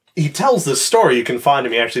 he tells this story. You can find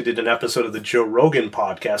him. He actually did an episode of the Joe Rogan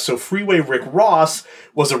podcast. So Freeway Rick Ross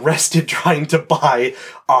was arrested trying to buy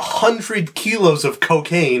 100 kilos of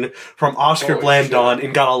cocaine from Oscar Blandon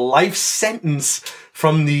and got a life sentence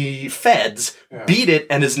from the feds, beat it,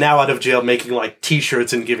 and is now out of jail making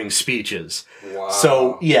T-shirts and giving speeches. Wow.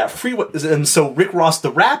 So, so Rick Ross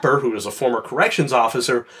the Rapper, who was a former corrections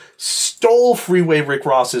officer, stole Freeway Rick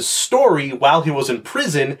Ross's story while he was in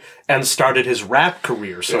prison and started his rap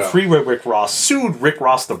career. So Freeway Rick Ross sued Rick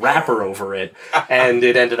Ross the Rapper over it, and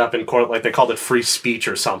it ended up in court, they called it free speech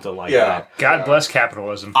or something like that. God bless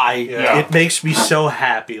capitalism. It makes me so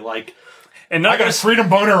happy, And I got a freedom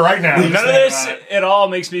boner right now. None of this at all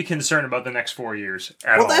makes me concerned about the next 4 years.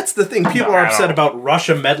 That's the thing. People are upset about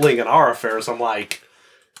Russia meddling in our affairs. I'm like,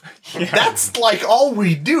 that's all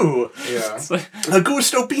we do. Yeah.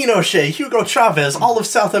 Augusto Pinochet, Hugo Chavez, all of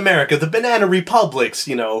South America, the banana republics,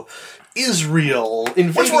 Israel,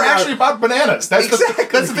 which were actually about bananas. That's the thing.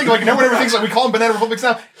 No one ever thinks we call them banana republics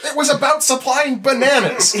now. It was about supplying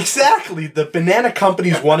bananas. Exactly. The banana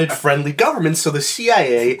companies wanted friendly governments, so the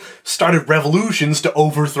CIA started revolutions to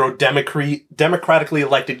overthrow democratically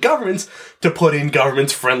elected governments to put in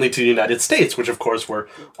governments friendly to the United States, which of course were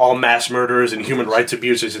all mass murderers and human rights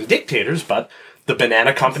abusers and dictators, but the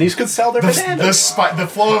banana companies could sell their bananas. The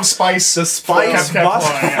flow of spice. The spice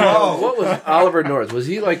must flow. What was Oliver North? Was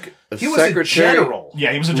he he was a general.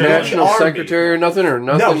 Yeah, he was a general. National secretary or nothing?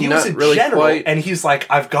 No, he was a general, and he's like,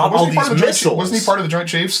 I've got all these missiles. Wasn't he part of the Joint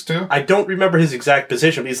Chiefs, too? I don't remember his exact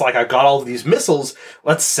position, but he's like, I've got all of these missiles,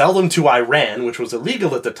 let's sell them to Iran, which was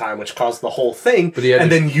illegal at the time, which caused the whole thing, and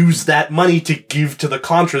then use that money to give to the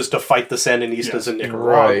Contras to fight the Sandinistas in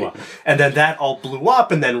Nicaragua. Right. And then that all blew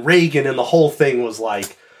up, and then Reagan and the whole thing was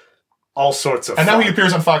all sorts of fun. And now he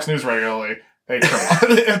appears on Fox News regularly.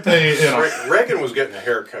 Reagan was getting a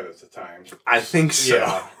haircut at the time. I think so.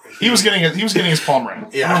 Yeah. He was getting his palm ring.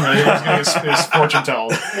 Yeah. He was getting his fortune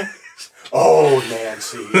told. Oh,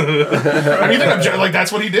 Nancy. I mean,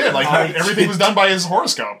 that's what he did. Everything was done by his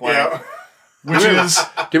horoscope. Which is. Do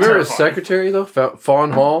you remember his secretary though,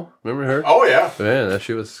 Fawn Hall? Remember her? Oh yeah. Man,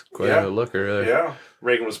 she was quite a looker. Yeah.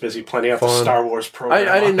 Reagan was busy planning out the Star Wars program.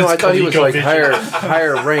 I didn't know. I thought he was like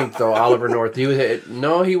higher ranked though. Oliver North. He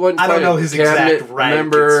wasn't. I don't know his exact rank.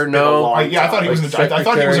 Member. No. I thought he was. I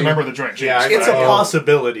thought he was a member of the Joint Chiefs. Yeah, it's a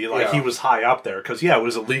possibility. Like he was high up there because it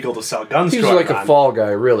was illegal to sell guns. He was like a fall guy.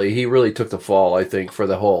 Really, he really took the fall. I think for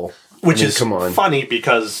the whole. Which is funny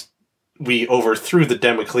because we overthrew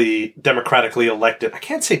the democratically elected. I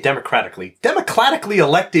can't say democratically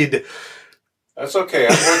elected. That's okay.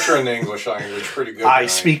 I'm butchering the English language pretty good. I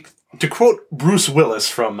speak, to quote Bruce Willis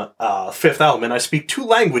from Fifth Element, I speak 2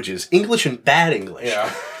 languages, English and bad English.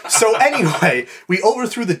 Yeah. So anyway, we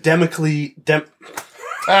overthrew the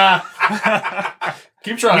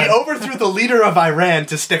Keep trying. We overthrew the leader of Iran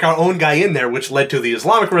to stick our own guy in there, which led to the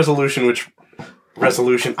Islamic Resolution.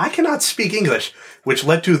 I cannot speak English. Which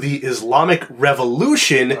led to the Islamic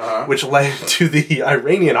Revolution, which led to the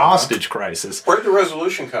Iranian hostage crisis. Where did the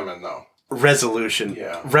resolution come in, though? Resolution.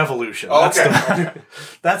 Yeah. Revolution. Oh, okay.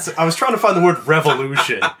 I was trying to find the word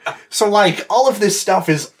revolution. So, like, all of this stuff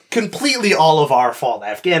is completely all of our fault.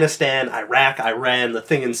 Afghanistan, Iraq, Iran, the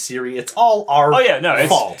thing in Syria, it's all our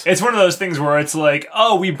fault. It's one of those things where it's like,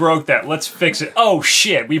 oh, we broke that, let's fix it. Oh,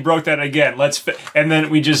 shit, we broke that again, and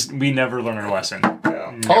then we never learn our lesson.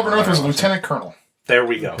 Yeah. Oliver North was a lieutenant colonel. There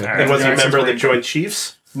we go. And was he a member of the Joint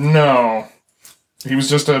Chiefs? No. He was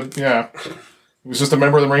just a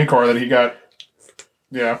member of the Marine Corps that he got,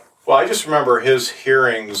 yeah. Well, I just remember his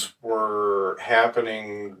hearings were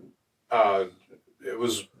happening, it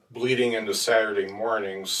was bleeding into Saturday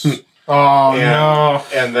mornings. No.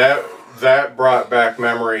 And that brought back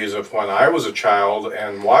memories of when I was a child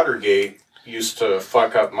and Watergate used to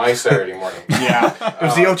fuck up my Saturday morning. Yeah. It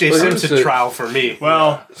was the O.J. Simpson trial for me.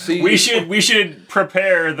 Well, we should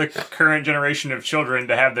prepare the current generation of children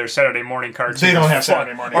to have their Saturday morning cartoons. They don't have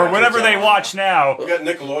Saturday morning or whatever they watch now. We got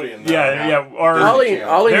Nickelodeon now. Yeah. Or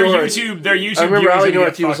their YouTube. I remember Ollie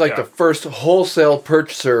North. He was like the first wholesale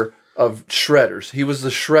purchaser of shredders. He was the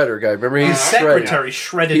shredder guy. Remember, he's secretary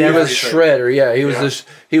shredded everything. He was shredder. Yeah, he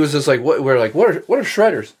was just like what we're like. What are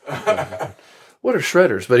shredders? What are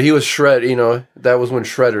shredders? But he was shred. That was when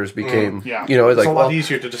shredders became. Yeah. It's like a lot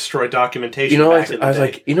easier to destroy documentation. I was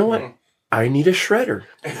like, you know what? I need a shredder.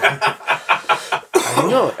 I don't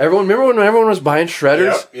know. Remember when everyone was buying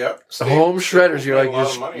shredders? Yep. Home shredders. You're like,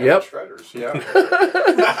 yep. Shredders. Yeah.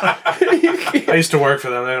 I used to work for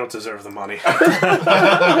them. They don't deserve the money.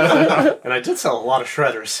 And I did sell a lot of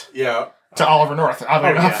shredders. Yeah. To Oliver North.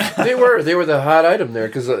 Yeah. They were the hot item there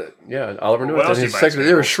because Oliver North and his secretary,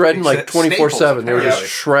 they were shredding like 24/7. They were just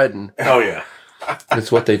shredding. Oh yeah, that's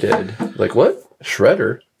what they did. Like what?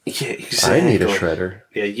 Shredder? Yeah, exactly. I need a shredder.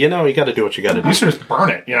 Yeah, you got to do what you got to do. You should just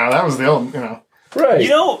burn it. That was the old. Right.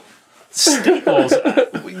 Staples.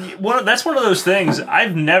 That's one of those things.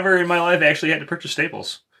 I've never in my life actually had to purchase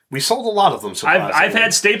Staples. We sold a lot of them. I've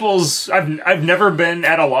had Staples. I've never been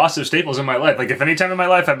at a loss of Staples in my life. Like if any time in my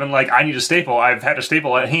life I've been like, I need a staple, I've had a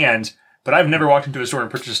staple at hand, but I've never walked into a store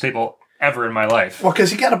and purchased a staple ever in my life. Well,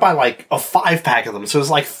 because you got to buy like a 5-pack of them, so there's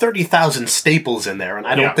like 30,000 staples in there, and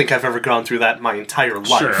I don't think I've ever gone through that in my entire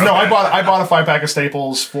life. Sure, okay. No, I bought a 5-pack of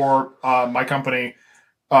Staples for my company.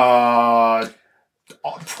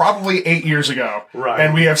 Probably 8 years ago, right?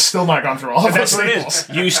 And we have still not gone through all of those Staples.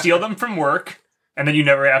 You steal them from work. And then you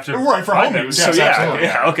never have to for home use. Yes, so absolutely.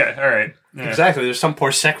 Okay, all right. Yeah. Exactly. There's some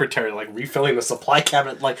poor secretary like refilling the supply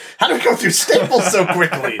cabinet. Like, how do we go through Staples so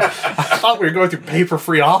quickly? I thought we were going through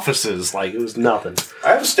paper-free offices. Like, it was nothing. I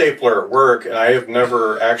have a stapler at work, and I have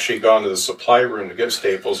never actually gone to the supply room to get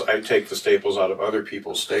staples. I take the staples out of other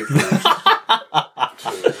people's staplers.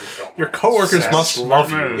 Your coworkers must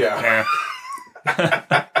love you. Yeah.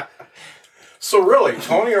 So really,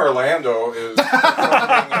 Tony Orlando is at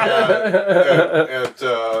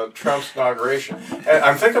Trump's inauguration. And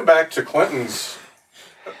I'm thinking back to Clinton's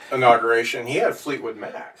inauguration. He had Fleetwood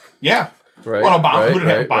Mac. Yeah. Right. Well,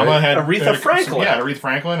 Obama had Aretha Franklin. Yeah, Aretha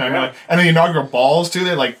Franklin. I mean, and the inaugural balls too.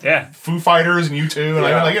 They had Foo Fighters and U2,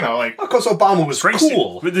 and because Obama was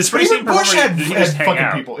cool. But the Springsteen Bush had fucking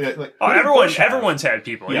out? people. Everyone's had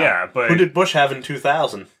people. But who did Bush have in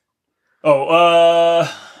 2000?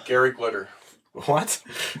 Gary Glitter. What?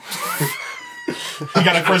 He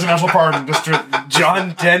got a presidential pardon.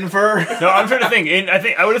 John Denver. No, I'm trying to think.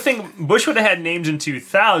 I would think Bush would have had names in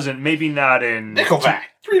 2000, maybe not in Nickelback.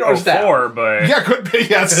 3 Doors Down. But could be.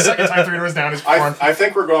 Yeah, it's the second time 3 Doors Down is born. I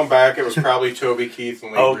think we're going back. It was probably Toby Keith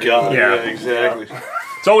and Lee Greenwood. God, yeah, exactly.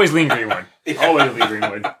 It's always Lee Greenwood. Always Lee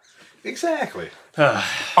Greenwood. Exactly.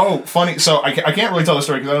 Funny. So I can't really tell the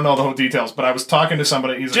story because I don't know the whole details. But I was talking to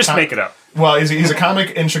somebody. Just make it up. Well, he's a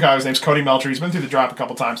comic in Chicago. His name's Cody Melcher. He's been through the drop a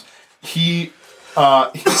couple times. He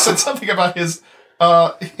said something about his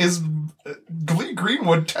Lee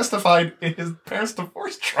Greenwood testified in his parents'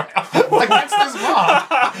 divorce trial against his mom.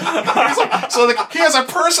 He's like, so he has a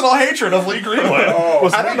personal hatred of Lee Greenwood.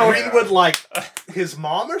 Was Lee Greenwood like his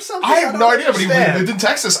mom or something? I have no idea, but he didn't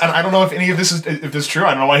text us, and I don't know if any of this is true.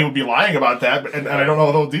 I don't know why he would be lying about that, and I don't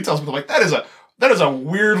know the details. But like, that is a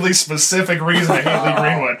weirdly specific reason I hate Lee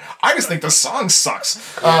Greenwood. I just think the song sucks.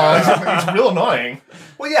 It's real annoying.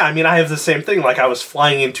 Well, yeah, I mean, I have the same thing. Like, I was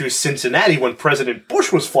flying into Cincinnati when President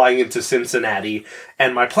Bush was flying into Cincinnati,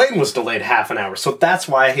 and my plane was delayed half an hour. So that's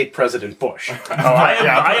why I hate President Bush.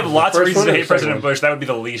 I have lots of reasons to hate President Bush. That would be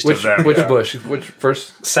the least of them. Which Bush? Which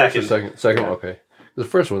first? Second. Second. Okay. The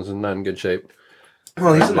first one's not in good shape.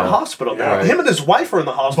 Well, he's in the hospital now. Right. Him and his wife are in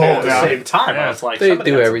the hospital at the same time. Yeah. I was like, they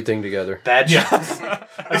do everything together. Bad shots.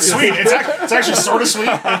 It's sweet. It's actually sort of sweet.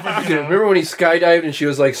 Remember when he skydived and she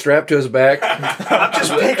was like strapped to his back? I'm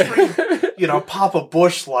just picturing, Papa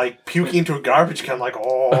Bush like puking into a garbage can, like,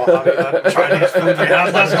 honey, Chinese food we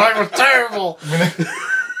had last night was terrible.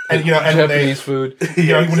 And Japanese food. When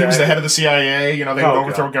he was the head of the CIA, they would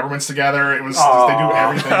overthrow governments together. It was they do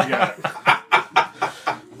everything together.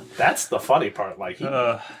 That's the funny part. Like,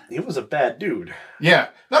 he was a bad dude. Yeah.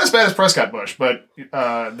 Not as bad as Prescott Bush, but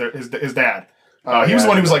his dad. He was the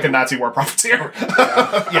one who was like a Nazi war profiteer.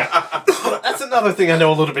 Yeah. That's another thing I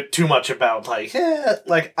know a little bit too much about. Like,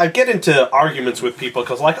 I get into arguments with people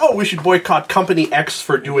because, like, we should boycott Company X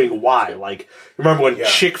for doing Y. Like, remember when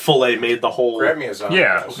Chick-fil-A made the whole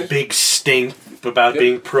big stink about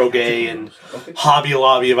being pro-gay and Hobby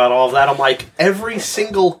Lobby about all of that? I'm like, every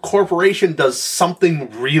single corporation does something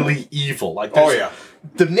really evil. Like,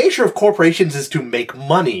 the nature of corporations is to make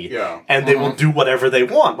money, and they will do whatever they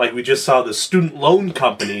want. Like, we just saw the student loan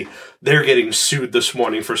company, they're getting sued this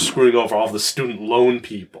morning for screwing over all the student loan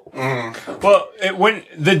people. Well, when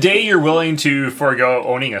the day you're willing to forego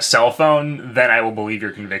owning a cell phone, then I will believe your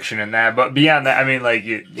conviction in that. But beyond that, I mean, like...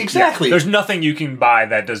 Exactly. there's nothing you can buy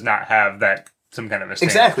that does not have that... some kind of a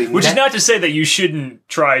standard. Exactly. Which is not to say that you shouldn't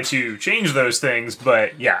try to change those things,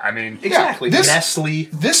 but Exactly. Nestle.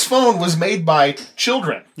 This phone was made by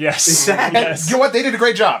children. Yes. Exactly. Yes. You know what? They did a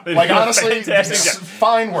great job. Honestly, fantastic job.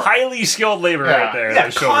 Fine work. Highly skilled labor right there. Yeah,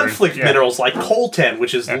 conflict minerals like coltan,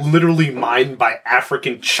 which is literally mined by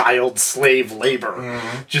African child slave labor.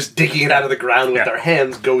 Just digging it out of the ground with their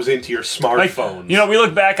hands goes into your smartphones. Like, we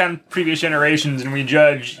look back on previous generations and we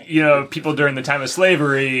judge, people during the time of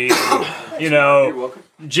slavery, You're welcome.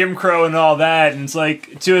 Jim Crow and all that, and it's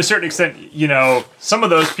like, to a certain extent, some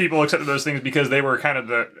of those people accepted those things because they were kind of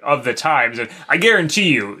the times, and I guarantee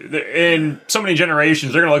you, in so many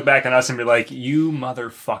generations, they're gonna look back on us and be like, "You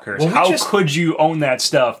motherfuckers! How could you own that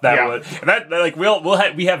stuff?" And I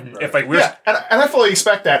fully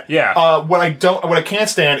expect that. Yeah. What I can't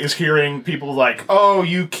stand is hearing people like, "Oh,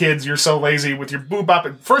 you kids, you're so lazy with your boo bop."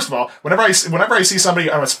 First of all, whenever I see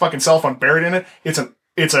somebody on a fucking cell phone buried in it, it's a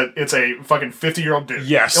fucking 50-year-old dude.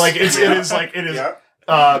 Yes. Like it is buried in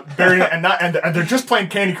it and they're just playing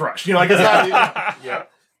Candy Crush. It's not they're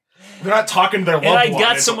not talking to their loved one. And I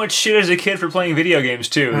got so much shit as a kid for playing video games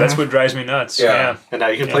too. That's what drives me nuts. Yeah. And now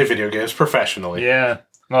you can play video games professionally. Yeah.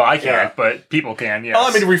 Well, I can't, but people can, yes.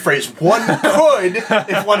 Well, let me rephrase. One could,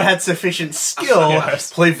 if one had sufficient skill,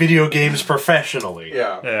 play video games professionally.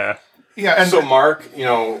 Yeah. Yeah, and so Mark, you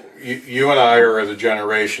and I are the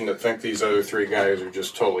generation that think these other three guys are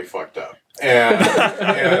just totally fucked up, and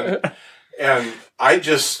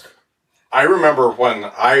I remember when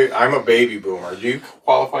I'm a baby boomer. Do you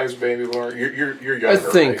qualify as a baby boomer? You're younger. I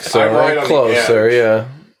think right? so. I'm right on close the edge. there, yeah.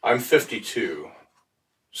 I'm 52,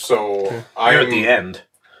 so You're at the end.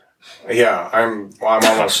 Yeah, I'm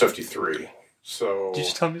almost 53. So Did you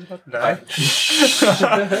just tell me about to die?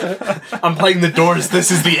 I'm playing the Doors.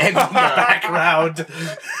 This is the end in the background.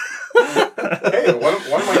 Hey, one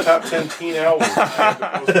of my top 10 teen albums.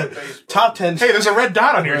 Top 10. hey, there's a red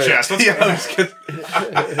dot on your chest. No, you got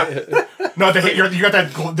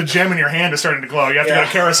the gem in your hand is starting to glow. You have to go to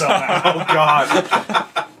carousel now. Oh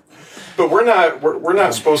God. But we're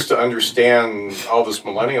not supposed to understand all this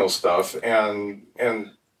millennial stuff, and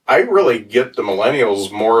I really get the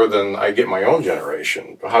millennials more than I get my own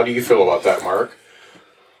generation. How do you feel about that, Mark?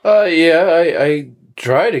 I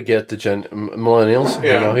try to get the millennials.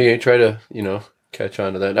 Yeah. I try to catch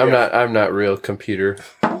on to that. I'm not real computer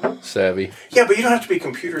savvy. Yeah, but you don't have to be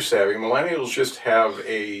computer savvy. Millennials just have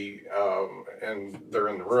and they're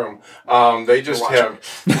in the room. They just have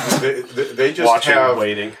they just have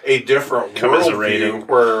a different worldview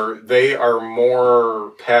where they are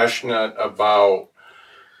more passionate about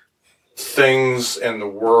things in the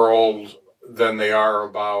world than they are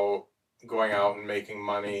about going out and making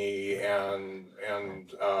money and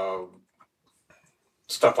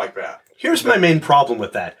stuff like that. Here's my main problem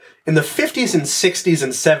with that. In the 50s and 60s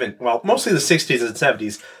and 70s, well, mostly the 60s and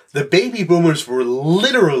 70s, the baby boomers were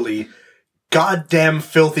literally goddamn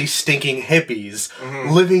filthy, stinking hippies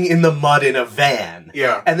living in the mud in a van.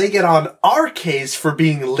 Yeah. And they get on our case for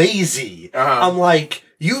being lazy. I'm like,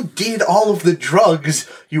 you did all of the drugs,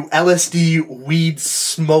 you LSD weed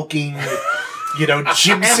smoking,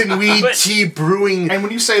 Jimson weed tea brewing. And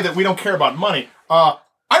when you say that we don't care about money,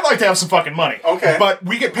 I'd like to have some fucking money. Okay. But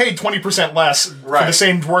we get paid 20% less for the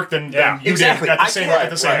same work than you did at the same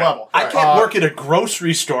level. I can't work at a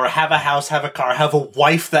grocery store, have a house, have a car, have a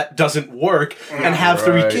wife that doesn't work, and have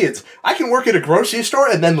 3 kids. I can work at a grocery store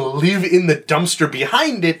and then live in the dumpster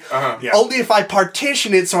behind it, only if I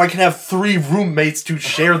partition it so I can have 3 roommates to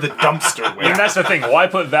share the dumpster with. And that's the thing. Why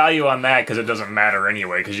put value on that? Because it doesn't matter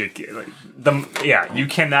anyway. Because you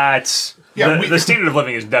cannot. Yeah, the standard of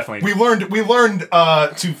living is definitely. We learned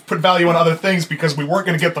to put value on other things because we weren't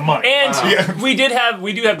going to get the money. And we do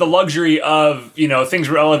have the luxury of things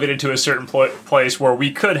were elevated to a certain place where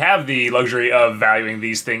we could have the luxury of valuing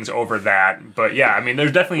these things over that. But yeah, I mean,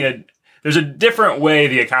 there's definitely a different way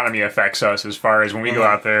the economy affects us as far as when we go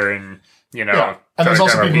out there and And there's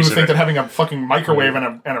also people who think that having a fucking microwave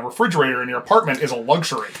and a refrigerator in your apartment is a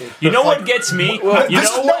luxury. You know what gets me?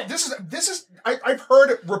 This is. I've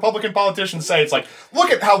heard Republican politicians say it's like,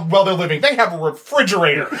 look at how well they're living. They have a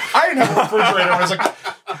refrigerator. I didn't have a refrigerator. And I was like,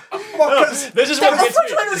 well, this is what gets me.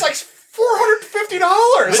 Refrigerator is like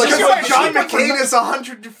 $450. Like John McCain is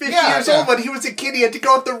 150 years old. When he was a kid, he had to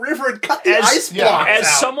go out the river and cut the ice blocks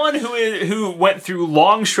As someone who went through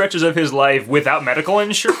long stretches of his life without medical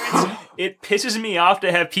insurance, it pisses me off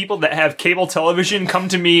to have people that have cable television come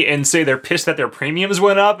to me and say they're pissed that their premiums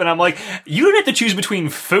went up. And I'm like, you don't have to choose between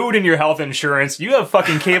food and your health insurance. You have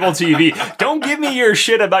fucking cable TV. Don't give me your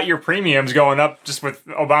shit about your premiums going up just with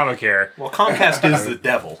Obamacare. Well, Comcast is the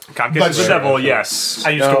devil. Comcast is the devil, yes. I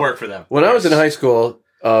used to work for them. When I was in high school,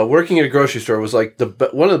 working at a grocery store was like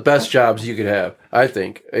one of the best jobs you could have, I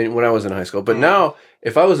think, when I was in high school. But now,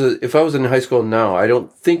 if I was in high school now, I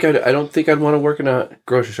don't think I'd want to work in a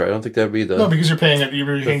grocery store. I don't think that'd be the because you're paying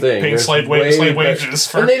slave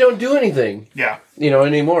wages and they don't do anything. Yeah,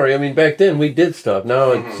 anymore. I mean, back then we did stuff.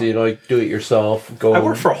 Now it's like do it yourself. I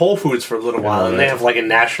worked for Whole Foods for a little while, and they have like a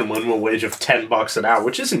national minimum wage of $10 an hour,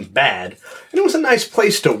 which isn't bad. And it was a nice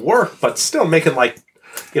place to work, but still making like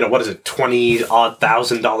what is it,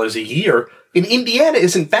 $20,000 a year. In Indiana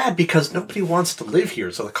isn't bad because nobody wants to live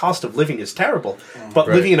here, so the cost of living is terrible. But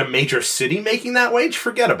living in a major city making that wage,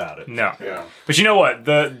 forget about it. No. Yeah. But you know what?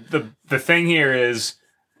 The thing here is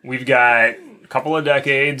we've got a couple of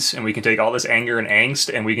decades and we can take all this anger and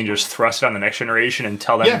angst and we can just thrust it on the next generation and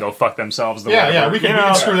tell them to go fuck themselves. We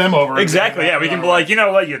can screw them over. Exactly, we can be like, you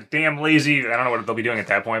know what, you damn lazy. I don't know what they'll be doing at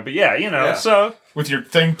that point, but so... With your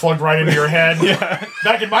thing plugged right into your head.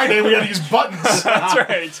 Back in my day, we had to use buttons. That's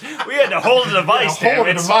right. We had to hold a device.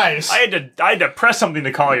 I had to press something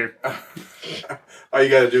to call you. All you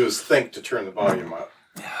got to do is think to turn the volume up.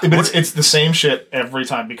 But it's the same shit every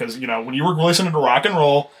time because when you were listening to rock and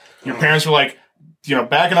roll, your parents were like,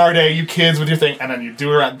 back in our day, you kids with your thing, and then you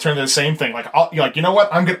do it and turn to the same thing. Like, you're like, you know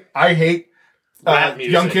what? I hate.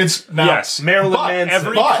 Young kids now. Yes, Marilyn Manson.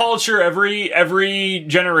 Every culture, every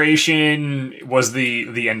generation was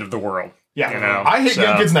the end of the world. Yeah, I hate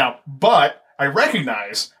young kids now, but I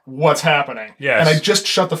recognize what's happening. Yes, and I just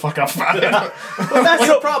shut the fuck up about it. Well, that's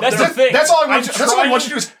the problem. That's the thing. That's all I want you to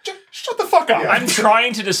do is just shut the fuck up. I'm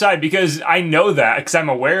trying to decide because I know that because I'm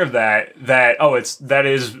aware of that that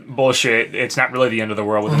is bullshit. It's not really the end of the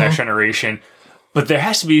world with the next generation, but there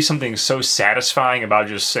has to be something so satisfying about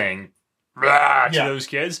just saying. To those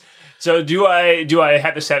kids. So do I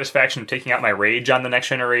have the satisfaction of taking out my rage on the next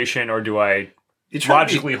generation, or do I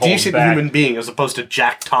logically hold decent back? Human being as opposed to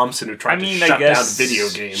Jack Thompson who tried to shut down video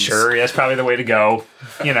games? Sure, that's probably the way to go.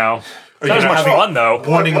 It's not as much fun though.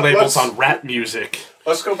 Warning labels on rap music.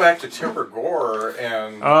 Let's go back to Tipper Gore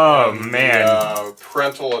and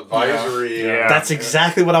parental advisory. Yeah. That's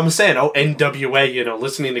exactly what I'm saying. NWA,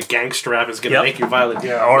 listening to gangster rap is going to make you violent.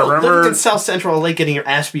 Yeah. Or remember living in South Central LA, getting your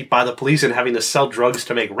ass beat by the police and having to sell drugs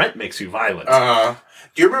to make rent makes you violent.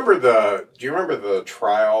 Do you remember the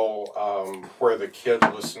trial where the kid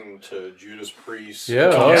listened to Judas Priest?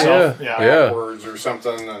 Backwards or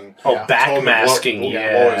something, and backmasking,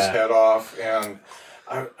 blow his head off, and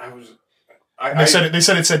I was. They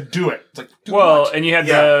said it said do it. It's like and you had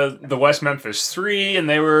the West Memphis 3, and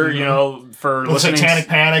they were for listening Satanic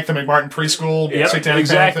Panic, the McMartin preschool, Satanic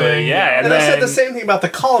exactly, Panic thing. yeah. And I said the same thing about the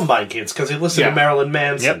Columbine kids because they listened to Marilyn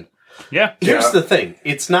Manson. Yep. Yeah. Here's the thing.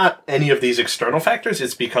 It's not any of these external factors.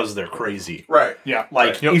 It's because they're crazy. Right. Yeah.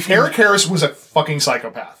 Like, if Eric Harris was a fucking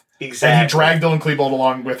psychopath. Exactly. And he dragged Dylan Klebold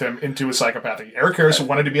along with him into his psychopathy. Eric Harris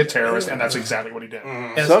wanted to be a terrorist, and that's exactly what he did.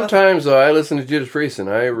 And sometimes, though, I listen to Judas Priest, and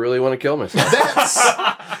I really want to kill myself.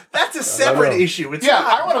 That's a separate issue. It's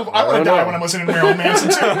I want to die when I'm listening to Marilyn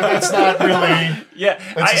Manson too, but that's not really.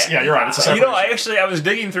 Yeah, you're right. It's a separate issue. I was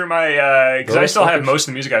digging through my because I still have most of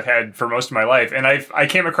the music I've had for most of my life, and I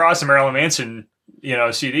came across a Marilyn Manson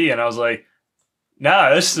CD, and I was like,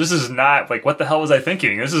 no, this is not, like, what the hell was I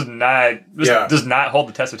thinking? This does not hold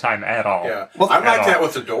the test of time at all. Yeah. Well, I'm like that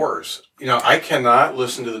with the Doors. I cannot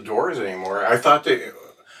listen to the Doors anymore. I thought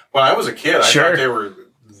when I was a kid, I thought they were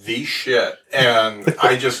the shit. And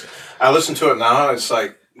I listen to it now, and it's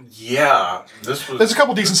like, there's a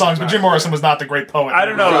couple decent songs, but Jim Morrison was not the great poet. I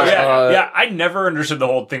don't know. I never understood the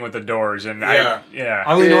whole thing with the Doors, and I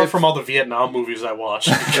only know it from all the Vietnam movies I watched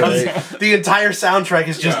because the entire soundtrack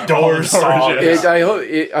is just Doors songs. I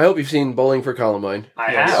hope you've seen Bowling for Columbine. I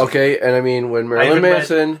have. Okay, and I mean when Marilyn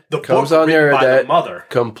Manson comes on there, that mother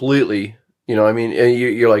completely, and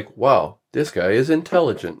you're like, wow. This guy is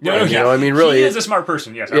intelligent. Really, he is a smart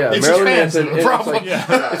person. Yes, it's Marilyn his fans. Manson. The problem.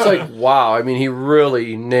 It's like wow. I mean, he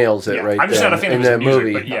really nails it right there. I'm just not a fan in of his that music,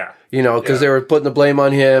 movie. but because they were putting the blame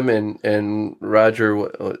on him and Roger.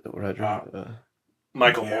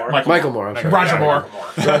 Michael Moore. Michael Moore. I'm sorry. Roger Moore.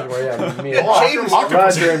 Roger Moore. Yeah, me.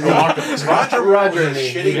 Roger and me. Roger and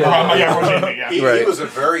me. He was a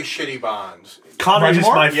very shitty Bond. Connery is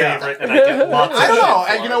my favorite, and I get lots of I don't know.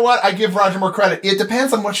 shit for You know what? I give Roger Moore credit. It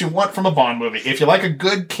depends on what you want from a Bond movie. If you like a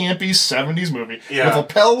good, campy 70s movie with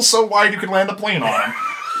lapels so wide you can land a plane on them,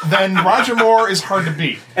 then Roger Moore is hard to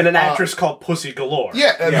beat. And an actress called Pussy Galore.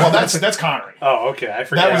 Well, that's Connery. Oh, okay. I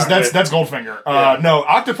forgot. That's Goldfinger. No,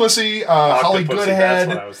 Octopussy, Holly Goodhead, that's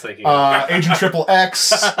what I was thinking. Agent Triple X.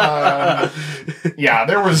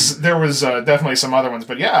 There was definitely some other ones,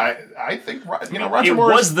 but I think Roger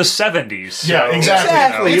Moore was the 70s. So, yeah,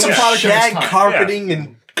 exactly. It's a product of its time. Carpeting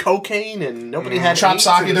and cocaine, and nobody had Chop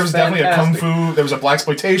Socky. There was definitely a kung fu. There was a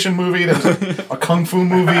blaxploitation movie. There was a kung fu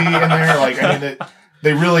movie in there.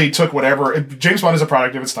 They really took whatever. James Bond is a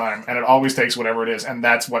product of its time, and it always takes whatever it is, and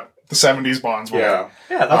that's what the 70s Bonds were. Yeah,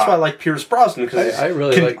 that's why I like Pierce Brosnan, because I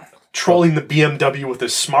really like trolling the BMW with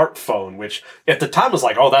his smartphone, which at the time was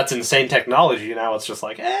like, oh, that's insane technology. Now it's just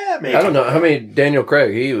like, maybe. I don't know how many Daniel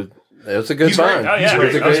Craig. It's a good Bond. Oh, yeah.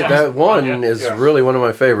 That one is really one of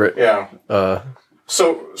my favorite. Yeah.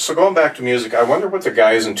 So going back to music, I wonder what the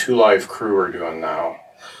guys in Two Live Crew are doing now.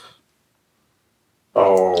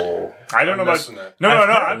 Oh, I don't know about it. No.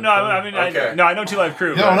 I know Two Live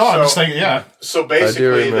Crew. No, I'm just thinking, So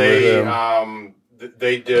basically,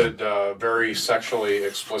 they did very sexually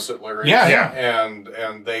explicit lyrics.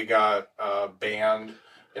 And they got banned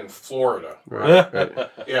in Florida. Right.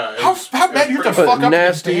 Yeah. How bad you have to fuck up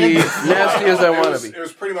nasty as I want to be. It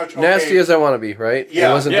was pretty much okay. Nasty as I want to be, right?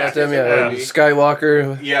 Yeah. It wasn't that them. Yeah.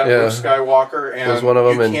 Skywalker. Yeah, Luke Skywalker, and was one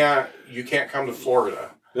of them. You can't come to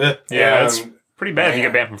Florida. It's pretty bad if you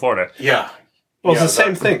get banned from Florida. Yeah. Well, it's the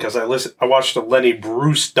same thing, because I watched a Lenny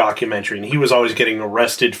Bruce documentary, and he was always getting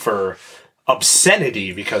arrested for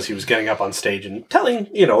obscenity because he was getting up on stage and telling,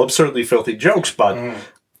 absurdly filthy jokes, but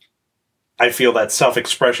I feel that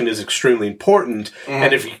self-expression is extremely important,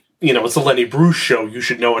 and if it's a Lenny Bruce show, you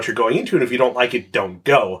should know what you're going into, and if you don't like it, don't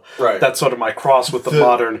go. Right. That's sort of my cross with the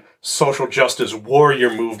modern social justice warrior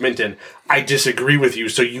movement, and I disagree with you,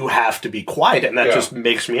 so you have to be quiet, and that just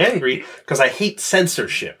makes me angry, because I hate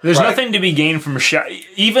censorship. There's nothing to be gained from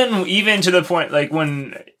even to the point, like,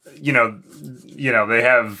 when, they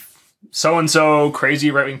have so-and-so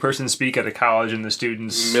crazy right-wing person speak at a college, and the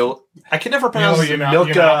students... I can never pronounce it.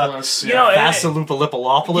 Milka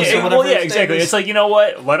Vasilupalipalopoulos or whatever. Exactly. It's like, you know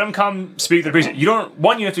what? Let them come speak their piece. You don't...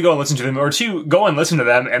 One, you have to go and listen to them, or two, go and listen to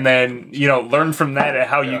them, and then, learn from that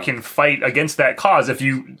how you can fight against that cause if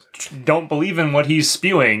you don't believe in what he's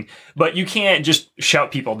spewing, but you can't just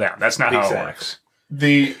shout people down. That's not how it works.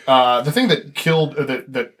 The thing that killed...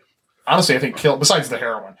 that honestly, I think killed... Besides the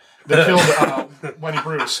heroin... that killed Lenny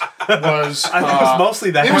Bruce was... I think it was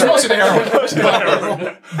mostly the heroin. It was mostly the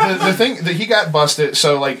heroin. the thing that he got busted,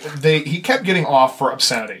 so he kept getting off for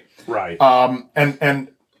obscenity. Right. And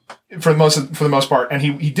for the most part, and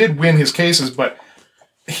he did win his cases, but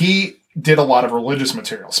he did a lot of religious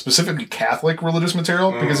material, specifically Catholic religious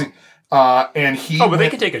material, because but they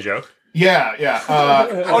can take a joke. Yeah.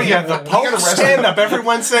 The Pope stand up every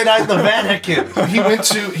Wednesday night in the Vatican. He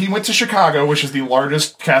went to Chicago, which is the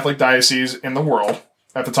largest Catholic diocese in the world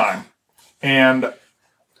at the time, and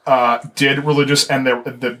did religious, and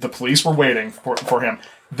the police were waiting for him.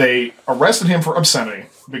 They arrested him for obscenity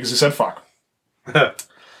because he said fuck.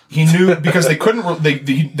 He knew because they couldn't.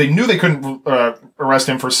 They knew they couldn't arrest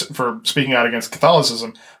him for speaking out against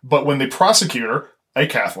Catholicism. But when the prosecutor, a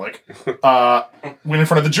Catholic, went in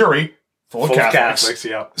front of the jury full of Catholics,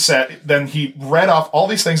 said, then he read off all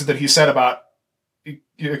these things that he said about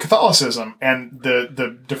Catholicism, and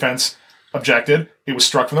the defense objected. It was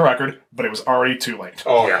struck from the record, but it was already too late.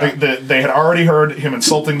 Oh yeah, they had already heard him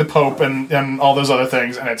insulting the Pope and all those other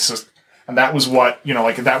things, and it's just. And that was what,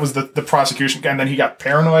 that was the prosecution. And then he got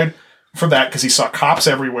paranoid for that because he saw cops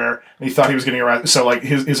everywhere and he thought he was getting arrested. So,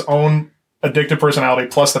 his own addictive personality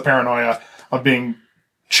plus the paranoia of being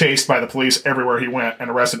chased by the police everywhere he went and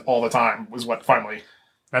arrested all the time was what finally...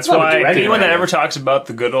 That's why anyone that ever talks about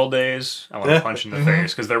the good old days, I want to punch in the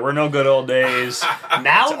face, because there were no good old days.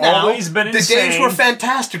 Now, always been insane. The days were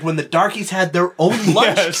fantastic when the darkies had their own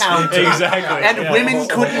lunch counter. Exactly. And women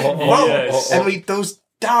couldn't vote. Yes. And those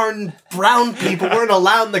darn brown people weren't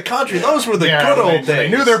allowed in the country. Those were the good old days. They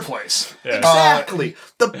knew their place. Yeah. Exactly.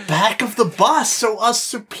 The back of the bus, so us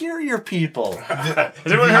superior people. Has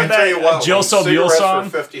everyone heard that Jill Sobule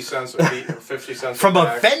song? 50 cents a 50 cents From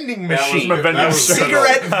a vending machine. From a vending machine.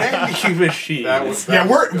 Cigarette vending machine.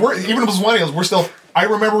 We're even as millennials, we're still... I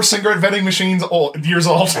remember cigarette vending machines years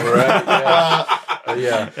old. Right,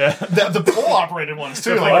 The pull-operated ones,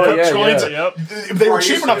 too. Coins. Yep. They were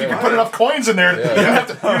cheap enough. You could put enough coins in there. Yeah.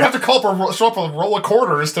 You'd have to show up with a roll of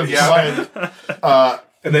quarters to buy it.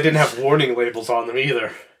 And they didn't have warning labels on them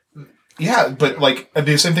either. Yeah, but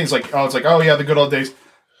the same things the good old days.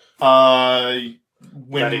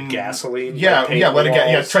 When leaded gasoline.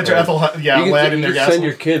 Tetraethyl. Lead in their gasoline. You can send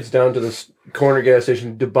your kids down to the corner gas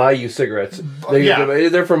station to buy you cigarettes.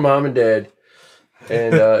 They're from mom and dad.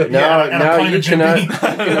 And now you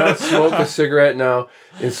cannot smoke a cigarette now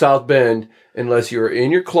in South Bend unless you're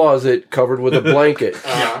in your closet covered with a blanket.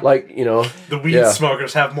 The weed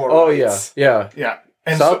smokers have more rights. Yeah.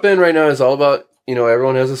 And South Bend right now is all about,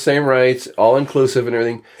 everyone has the same rights, all inclusive and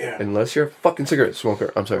everything. Yeah. Unless you're a fucking cigarette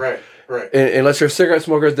smoker. I'm sorry. Right. Unless you're a cigarette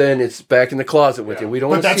smoker, then it's back in the closet with you. We don't.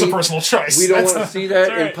 But that's a personal choice. We don't want to see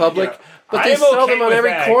that in public. But they sell them on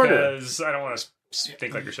every corner. I don't want to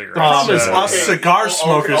think like your cigarette. Us cigar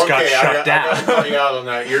smokers got shut down. I got to out on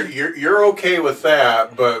that. You're okay with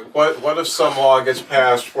that, but what if some law gets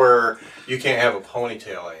passed where you can't have a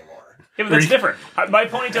ponytail anymore? Yeah, but that's different. My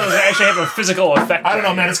ponytail doesn't actually have a physical effect. I don't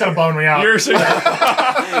know, man. It's gonna bone me out.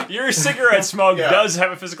 Your cigarette smoke does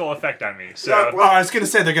have a physical effect on me. So, I was gonna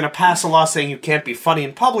say they're gonna pass a law saying you can't be funny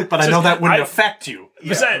in public, but I know that wouldn't affect you.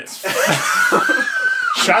 Besides,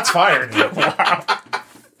 shots fired. Wow.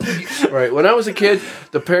 Right. When I was a kid,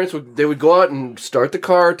 the parents would go out and start the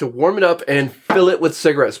car to warm it up and fill it with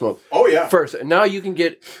cigarette smoke. Oh yeah. First, and now you can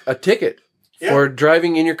get a ticket for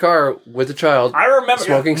driving in your car with a child. I remember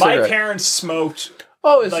smoking my cigarette. parents smoked.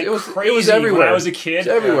 Oh, it was crazy everywhere. When I was a kid, it's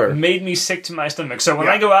everywhere. Made me sick to my stomach. So when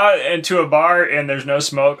I go out into a bar and there's no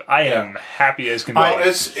smoke, I am happy as can be.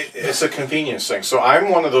 It's a convenience thing. So I'm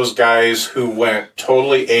one of those guys who went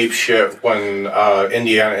totally apeshit when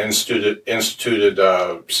Indiana instituted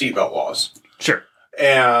seatbelt laws. Sure.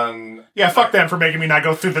 And fuck them for making me not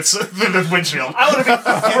go through the windshield. I would have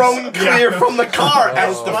been thrown clear from the car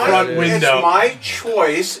as the front window. It's my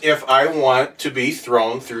choice if I want to be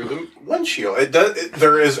thrown through the windshield.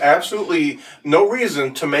 There is absolutely no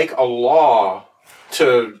reason to make a law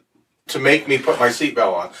to make me put my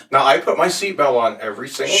seatbelt on. Now, I put my seatbelt on every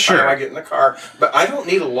single time I get in the car, but I don't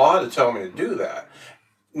need a law to tell me to do that.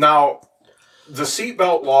 Now, the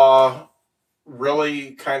seatbelt law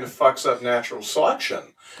really kind of fucks up natural selection,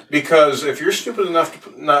 because if you're stupid enough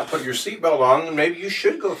to not put your seatbelt on, then maybe you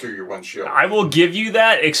should go through your windshield. I will give you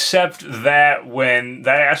that, except that when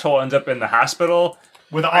that asshole ends up in the hospital,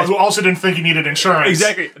 who also didn't think he needed insurance.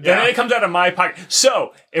 Exactly. Then it comes out of my pocket.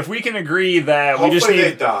 So, if we can agree that Hopefully we just need...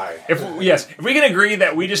 they die. If we can agree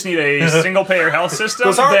that we just need a single-payer health system,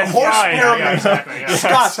 those aren't then horse fine. paramedics.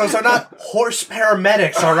 Scott, those are not horse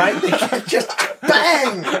paramedics, all right? They can't just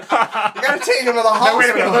bang! You gotta take them to the hospital. Wait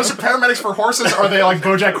a minute, are those paramedics for horses, or are they like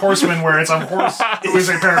BoJack Horseman, where it's a horse who is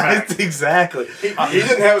a paramedic? Exactly. He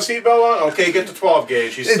didn't have a seatbelt on? Okay, get the 12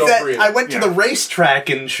 gauge. He's still breathing. I went to the racetrack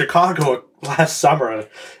in Chicago last summer.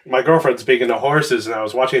 My girlfriend's big into horses, and I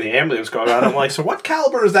was watching the ambulance go around. I'm like, so what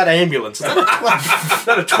caliber is that ambulance? Is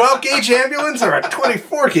that a 12-gauge ambulance or a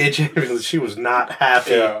 24-gauge ambulance? She was not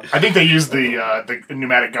happy. Yeah. I think they used the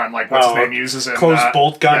pneumatic gun, like what's his name uses in closed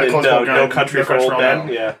bolt gun in No Country for Old Men.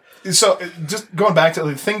 Men. Yeah. So just going back to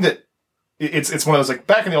the thing that it's one of those, like,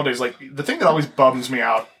 back in the old days, like, the thing that always bums me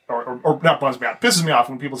out or not bums me out, pisses me off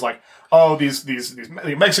when people's like, oh, these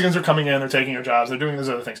Mexicans are coming in, they're taking your jobs, they're doing these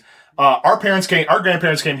other things. Our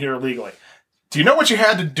grandparents came here illegally. Do you know what you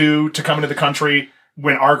had to do to come into the country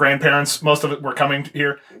when our grandparents, most of it, were coming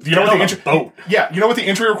here? Do you know what the boat? Yeah, you know what the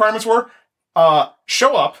entry requirements were?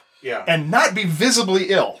 Show up. Yeah. And not be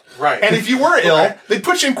visibly ill. Right. And if you were ill, they'd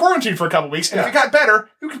put you in quarantine for a couple of weeks, and if you got better,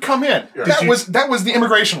 you could come in. Yeah. That was the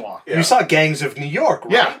immigration law. Yeah. You saw Gangs of New York,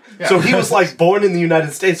 right? Yeah. So he was like born in the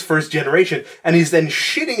United States, first generation, and he's then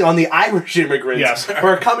shitting on the Irish immigrants who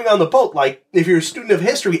are coming on the boat. Like, if you're a student of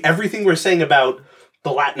history, everything we're saying about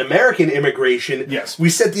the Latin American immigration,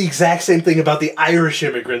 we said the exact same thing about the Irish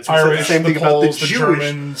immigrants. We said the same thing Poles, about the Jewish.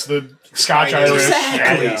 Germans, the Scotch-Irish.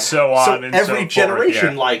 Exactly. Yeah. So on so and every so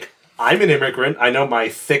generation, like, I'm an immigrant. I know my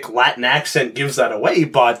thick Latin accent gives that away,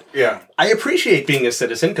 but I appreciate being a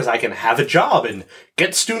citizen because I can have a job and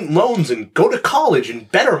get student loans and go to college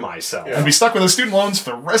and better myself. And be stuck with those student loans for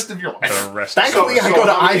the rest of your life. Thankfully, I go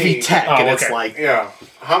to Ivy Tech, and it's like... Yeah.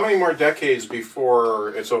 How many more decades before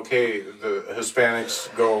it's okay the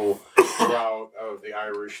Hispanics go route of the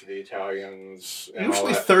Irish, the Italians, and usually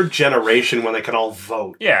all that? third generation when they can all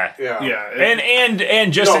vote. Yeah.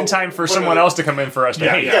 And just in time for someone else to come in for us to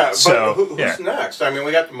hate. Yeah, so, but who's next? I mean,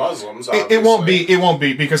 we got the Muslims, It won't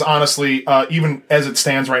be because honestly, even as it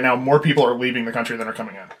stands right now, more people are leaving the country than are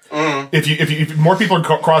coming in. Mm-hmm. If more people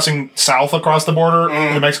are crossing south across the border,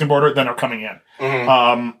 the Mexican border, than are coming in.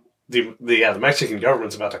 Mm-hmm. The Mexican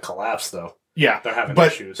government's about to collapse, though. Yeah, they're having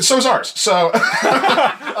but issues. So is ours. So,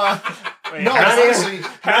 honestly,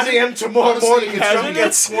 9 a.m. tomorrow morning, it's going to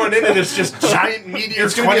get sworn in, and it's just giant meteor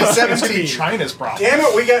 2017. It's going to be China's problem. Damn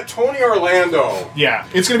it, we got Tony Orlando. Yeah,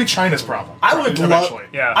 it's going to be China's problem. I would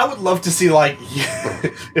love to see, like,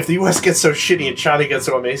 if the U.S. gets so shitty and China gets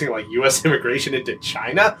so amazing, like, U.S. immigration into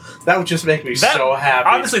China, that would just make me so happy.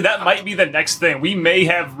 Honestly, that might be the next thing. We may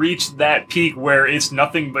have reached that peak where it's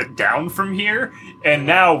nothing but down from here, and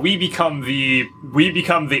now we become the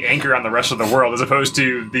anchor on the rest of the world, as opposed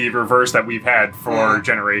to the reverse that we've had for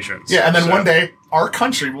generations. Yeah, and then one day our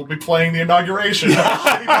country will be playing the inauguration of a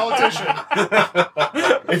shitty politician.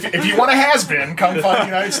 If you want a has-been, come find the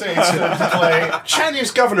United States to play.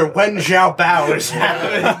 Chinese Governor Wen Jiabao is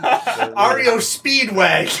having REO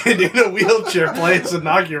Speedwagon in a wheelchair play his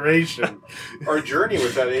inauguration. Our journey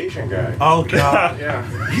with that Asian guy. Oh, God.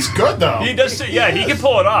 Yeah. He's good, though. He does. Yeah, he can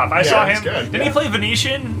pull it off. I saw him. Good. Didn't he play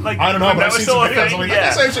Venetian? Like, I don't know, but that I've was seen still some a videos. thing. I'm like,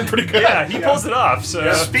 that's actually pretty good. Yeah, he pulls it off.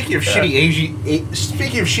 So speaking of shitty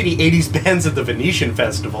 80s bands at the Venetian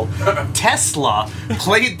Festival, Tesla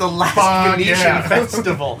played the last Venetian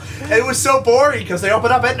Festival. And it was so boring because they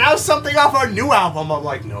opened up and now something off our new album. I'm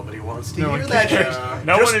like, nobody wants to hear that shit.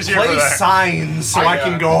 No one is here for play that. Signs so I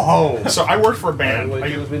can go home. So I worked for a band.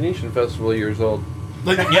 He was Venetian Festival years old.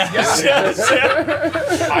 Yes.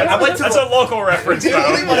 I went to That's a local reference. The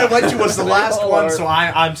only one I went to was the last one, so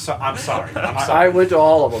I'm sorry. I went to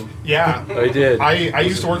all of them. Yeah. I did. I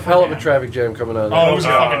used to work for Hell a of a band. traffic jam coming out of Oh, there. it was a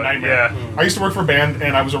fucking nightmare. Yeah. I used to work for a band,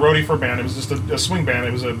 and I was a roadie for a band. It was just a swing band.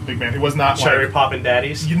 It was a big band. It was not Cherry like... Poppin'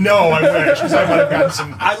 Daddies. You know, I wish. Because I might have gotten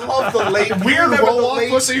some... I love the late... weird roll-off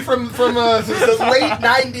pussy from the late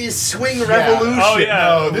 90s swing revolution. Oh,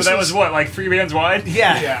 yeah. No, that was what, like 3 bands wide?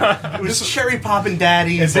 Yeah. It was Cherry Poppin' Daddies.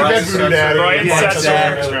 Big Bad Voodoo Daddy. Brian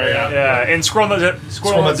Setzer. Yeah, and Squirrel and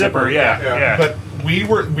the Zipper. Yeah. But we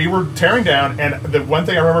were tearing down, and the one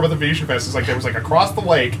thing I remember about the Venetian Fest is like there was like across the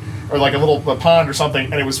lake or like a little pond or something,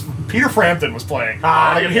 and it was Peter Frampton was playing. And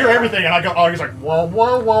I could hear everything, and I was like, whoa,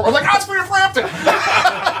 whoa, whoa. I was like, oh, it's Peter Frampton!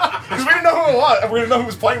 Because we didn't know who it was. We didn't know who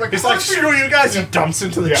was playing. Like, it's like, screw you guys. He dumps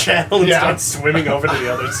into the channel and starts swimming over to the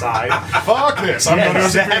other side. Fuck this. I'm going to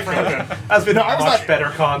see Peter Frampton. That's been a much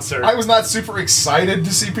better concert. I was not super excited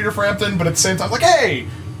to see Peter Frampton, but at the same time, like, hey,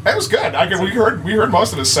 that was good. We heard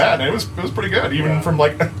most of his set, and it was pretty good, even from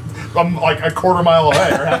like a quarter mile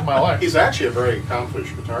away or half a mile away. He's actually a very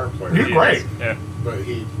accomplished guitar player. He's great. Yeah. But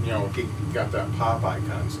he got that pop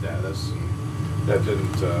icon status, and that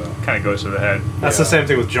didn't... kind of goes to the head. That's the same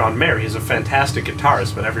thing with John Mayer. He's a fantastic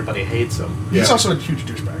guitarist, but everybody hates him. He's also a huge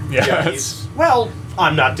douchebag. Yeah. Well,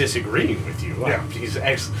 I'm not disagreeing with you. Yeah. He's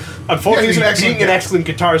unfortunately, being an excellent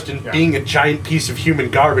guitarist and being a giant piece of human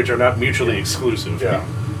garbage are not mutually exclusive. Yeah.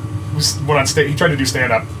 Went on stage. He tried to do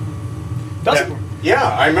stand-up. Yeah,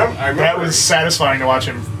 I remember. That was satisfying to watch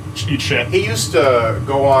him eat shit. He used to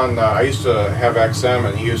go on. I used to have XM,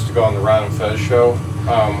 and he used to go on the Ron and Fez show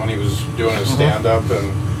when he was doing his stand-up,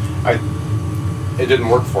 and it didn't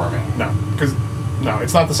work for me. No, because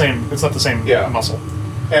it's not the same. It's not the same muscle.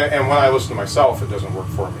 And when I listen to myself, it doesn't work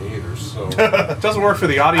for me either. So It doesn't work for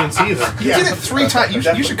the audience either. You did it 3 times.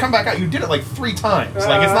 You should come back out. You did it like 3 times.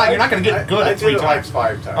 Like it's not. You're not going to get good at 3 times.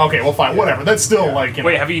 Like 5 times. Okay, well, fine, whatever. That's still like.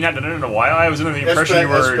 Wait, have you not done it in a while? I was under the impression you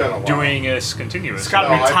were doing this continuously. Scott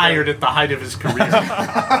retired at the height of his career.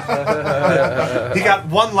 He got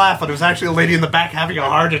one laugh, but it was actually a lady in the back having a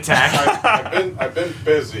heart attack. I've been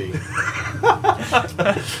busy. With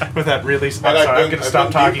that really. I'm going to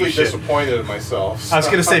stop talking shit. Disappointed in myself. I was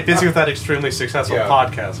going to say busy with that extremely successful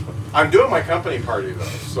podcast. But. I'm doing my company party though,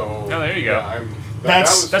 so. Oh, there you go. Yeah,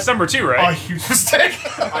 that's number 2, right? A huge mistake.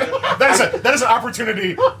 that is an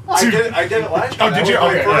opportunity. I did it last year. Oh, did you?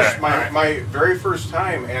 Okay. My very first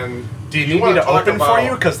time, and do you need me to open for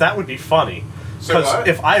you? Because that would be funny. Because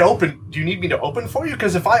if I open, do you need me to open for you?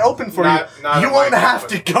 Because if I open for you, you won't have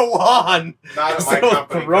to go on. Not at my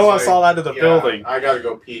company. Throw us all out of the building. I got to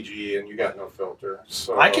go PG, and you got no filter.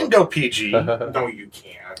 So I can go PG. No, you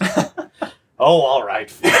can't. Oh, all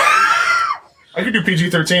right. I could do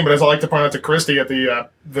PG-13, but as I like to point out to Christy at the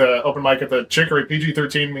open mic at the Chicory,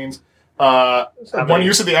 PG-13 means one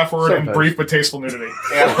use of the F word and brief but tasteful nudity.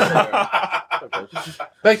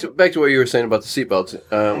 Back to what you were saying about the seatbelts.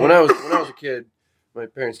 When I was a kid, my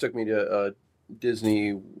parents took me to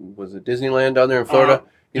Disney. Was it Disneyland down there in Florida?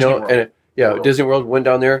 Disney World. Went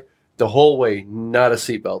down there the whole way, not a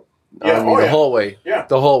seatbelt. The whole way. Yeah.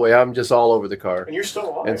 The whole way. I'm just all over the car. And you're still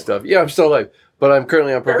alive. And stuff. Yeah, I'm still alive, but I'm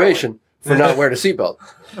currently on probation for not wearing a seatbelt.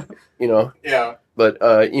 Yeah. But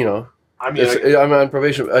I'm on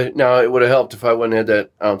probation. Now it would have helped if I wouldn't have had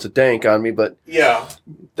that ounce of dank on me, but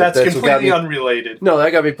that's completely unrelated. No,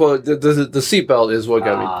 that got me pulled. The seatbelt is what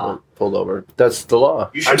got me pulled over. That's the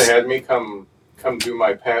law. You should have had me come do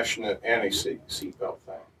my passionate anti-seatbelt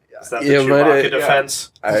thing. Is that the Chewbacca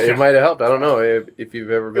defense? It might have helped. I don't know if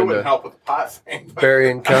you've ever been to help with the pot thing.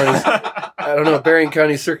 Berrien County. I don't know, Berrien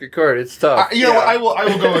County Circuit Court. It's tough. You know what? I will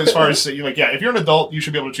go as far as say, if you're an adult, you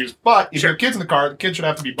should be able to choose. But if you have kids in the car, the kids should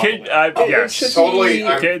have to be buckled. Yes, totally.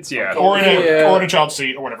 Kids, or in a child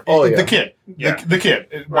seat or whatever. Oh, yeah. The kid. The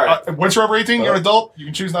kid. Right. Once you're over 18, you're an adult. You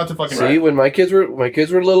can choose not to fucking. See, when my kids were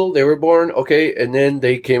little, they were born and then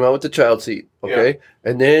they came out with the child seat.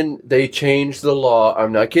 And then they changed the law.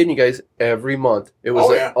 I'm not kidding you guys. Every month it was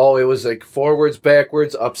it was like forwards,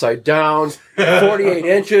 backwards, upside down, 48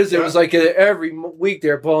 inches. It was like every week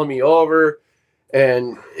they're pulling me over,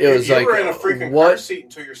 and it was like, you were in a freaking car seat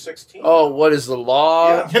until you're 16. Oh, what is the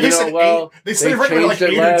law? Yeah, they said 8. They said like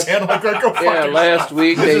 8 or 10. Last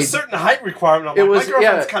week there's a certain height requirement. My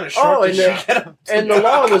girlfriend's kind of short. And the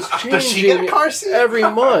law was changing every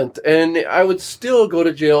month, and I would still go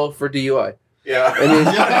to jail for DUI. Yeah. And you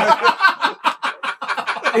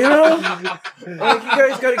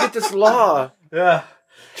guys got to get this law. Yeah.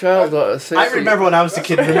 Child safety. I remember when I was a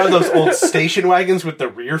kid. Remember those old station wagons with the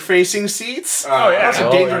rear-facing seats? Those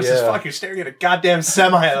are dangerous as fuck. You're staring at a goddamn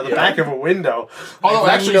semi out of the back of a window. Although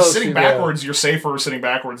actually, sitting backwards, you're safer sitting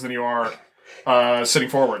backwards than you are sitting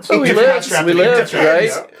forwards. Oh, we lift, right?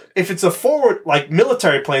 Yeah. If it's a forward, like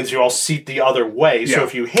military planes, you all seat the other way. So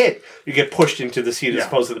if you hit, you get pushed into the seat as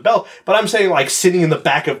opposed to the belt. But I'm saying like sitting in the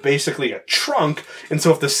back of basically a trunk. And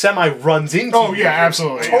so if the semi runs into you,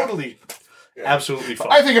 absolutely. Totally. Yeah. Absolutely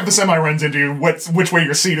fine. I think if the semi runs into you, which way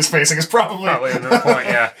your seat is facing is probably another point,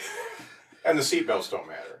 yeah. And the seatbelts don't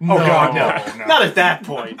matter. No, not at that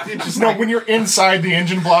point. When you're inside the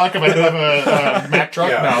engine block of a Mack truck,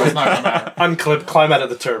 no, it's not going to matter. Unclip, climb out of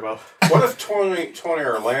the turbo. What if Tony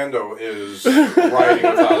Orlando is riding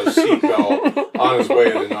without a seatbelt on his way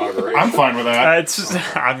to inauguration? I'm fine with that.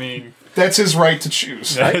 That's his right to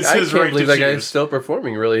choose. I can't believe that guy's still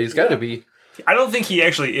performing, really. He's got to be. I don't think he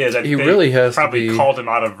actually is. He really has probably to be. Called him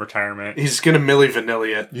out of retirement. He's going to Milli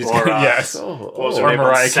Vanilli it. Yes. Or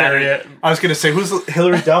Mariah Carey it. I was going to say, who's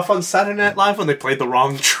Hillary Duff on Saturday Night Live when they played the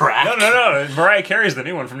wrong track? No. Mariah Carey's the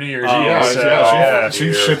new one from New Year's Eve.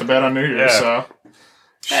 She shit the bed on New Year's, so.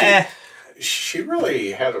 She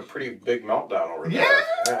really had a pretty big meltdown over there.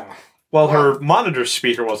 Yeah. Well, her monitor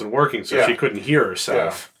speaker wasn't working, so she couldn't hear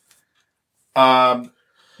herself.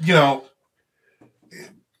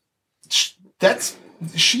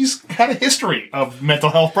 She's had a history of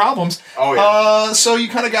mental health problems. Oh yeah. So you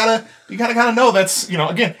kind of gotta know that's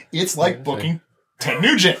again, it's like booking Ted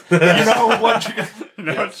Nugent. You know what?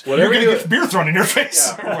 You're gonna get beer thrown in your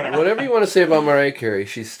face. Yeah. Whatever you want to say about Mariah Carey,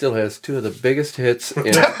 she still has 2 of the biggest hits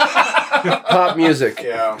in pop music.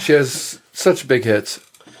 Yeah. She has such big hits.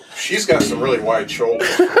 She's got some really wide shoulders.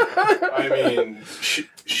 I mean,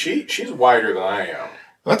 she's wider than I am.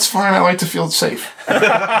 That's fine. I like to feel safe.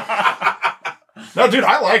 No, dude,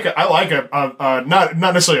 I like it. I like not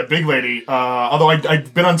necessarily a big lady. Although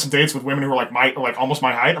I've been on some dates with women who are like almost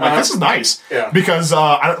my height. I'm like, this is nice. Yeah. Because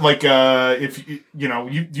I like if you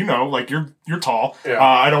know like you're tall. Yeah.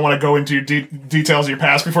 I don't want to go into details of your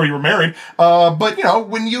past before you were married. But you know,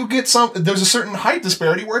 when you get there's a certain height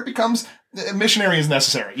disparity where it becomes missionary is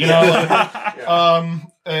necessary. You know. Like,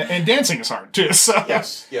 and dancing is hard too. So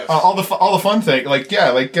yes. All the fun thing,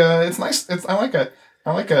 it's nice.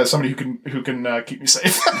 I like somebody who can keep me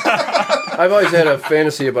safe. I've always had a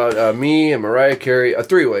fantasy about me and Mariah Carey, a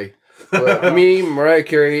three-way. Me, Mariah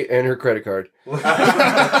Carey, and her credit card. Awesome.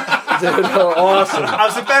 I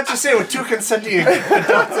was about to say, with two consenting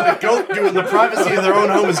adults and a goat doing the privacy of their own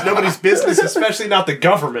home is nobody's business, especially not the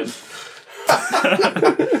government.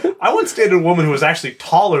 I once dated a woman who was actually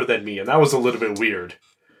taller than me, and that was a little bit weird.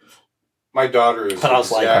 My daughter is. But I was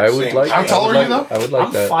like, how tall are you though? I would like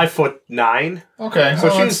I'm that. 5'9". Okay, So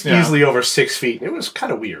she's easily over 6 feet. It was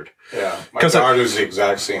kind of weird. Yeah, my daughter's the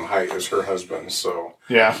exact same height as her husband, so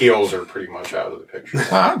yeah, heels are pretty much out of the picture.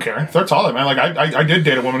 I don't care. If they're taller, man. Like I did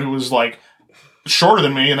date a woman who was like shorter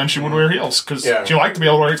than me, and then she would wear heels because she liked to be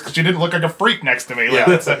able to wear heels because she didn't look like a freak next to me.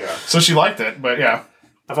 Like, so she liked it. But yeah.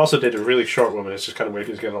 I've also dated a really short woman. It's just kind of weird.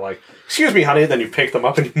 He's going to like, excuse me, honey. Then you pick them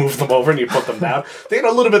up and you move them over and you put them down. They get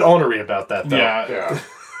a little bit ornery about that, though. Yeah.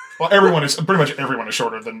 Well, pretty much everyone is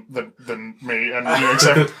shorter than me, and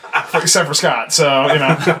except for Scott. So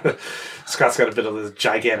Scott's got a bit of the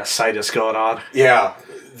giganticitis going on. Yeah,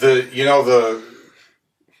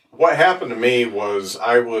 what happened to me was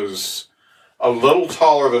I was a little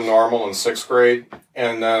taller than normal in 6th grade,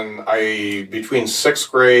 and then between 6th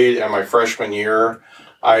grade and my freshman year,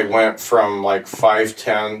 I went from like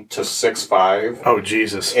 5'10" to 6'5". Oh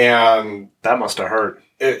Jesus! And that must have hurt.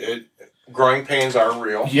 Growing pains are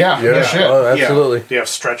real. Yeah. Shit. Oh, absolutely. Do you have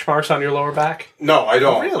stretch marks on your lower back? No, I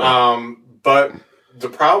don't. Oh, really? But the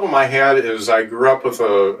problem I had is I grew up with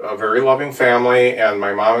a very loving family, and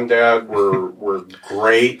my mom and dad were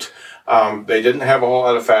great. They didn't have a whole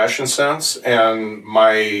lot of fashion sense, and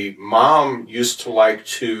my mom used to like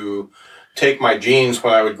to take my jeans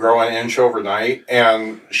when I would grow an inch overnight,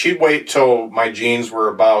 and she'd wait till my jeans were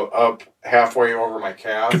about up halfway over my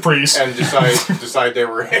calf, Capris, and decide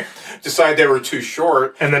they were too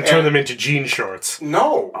short, and then turn them into jean shorts.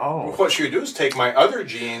 No, what she would do is take my other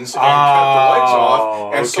jeans and cut the legs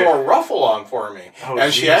off and sew a ruffle on for me,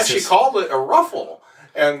 and she actually called it a ruffle.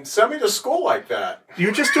 And sent me to school like that. You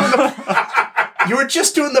were just doing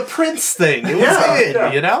the Prince thing. It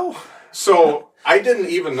was you know? So I didn't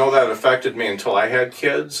even know that affected me until I had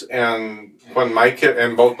kids. And when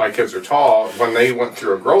both my kids are tall, when they went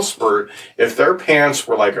through a growth spurt, if their pants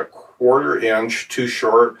were like a 1/4 inch too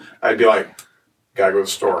short, I'd be like, gotta go to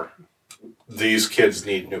the store. These kids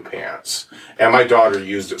need new pants. And my daughter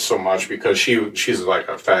used it so much because she's like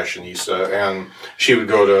a fashionista, and she would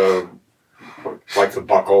go to like the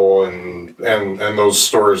Buckle and those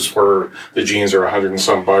stores where the jeans are $100 and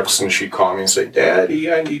some bucks, and she'd call me and say,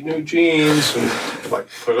 "Daddy, I need new jeans," and like,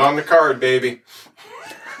 put it on the card, baby.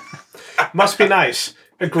 Must be nice.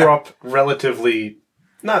 I grew up relatively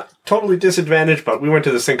not totally disadvantaged, but we went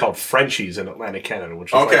to this thing called Frenchies in Atlantic Canada, which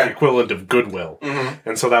is like the equivalent of Goodwill. Mm-hmm.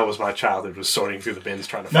 And so that was my childhood, was sorting through the bins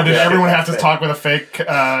trying to find Now, did everyone have to talk with a fake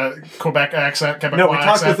Quebec accent? No, we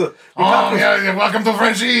talked with welcome to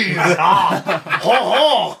Frenchies.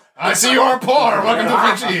 I see you are poor. Welcome to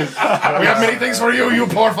Frenchies. We have many things for you, you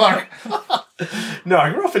poor fuck. No,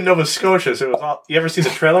 I grew up in Nova Scotia, so it was all, you ever see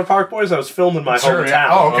the Trailer Park Boys? I was filmed in my hometown. Yeah.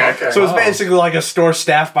 Oh, okay. So it was basically like a store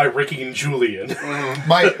staffed by Ricky and Julian.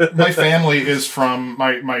 My family is from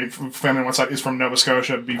my family on one side is from Nova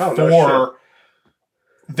Scotia before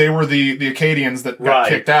they were the Acadians that got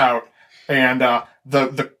kicked out, and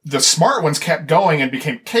the smart ones kept going and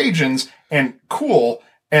became Cajuns and cool,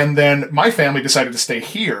 and then my family decided to stay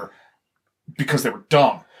here because they were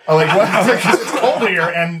dumb. Because it's cold here,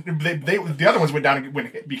 and the other ones went down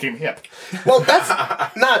and became hip. Well, that's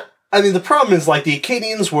not. I mean, the problem is, like, the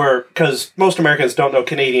Acadians were, because most Americans don't know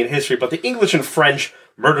Canadian history, but the English and French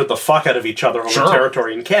murdered the fuck out of each other over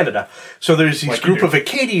territory in Canada. So there's this group of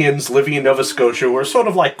Acadians living in Nova Scotia who are sort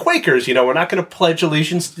of like Quakers, you know, we're not going to pledge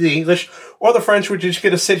allegiance to the English or the French, we're just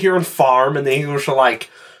going to sit here and farm, and the English are like,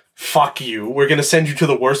 fuck you, we're going to send you to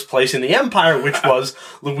the worst place in the empire, which was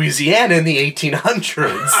Louisiana in the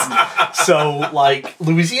 1800s. So, like,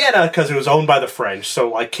 Louisiana, because it was owned by the French, so,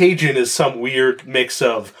 like, Cajun is some weird mix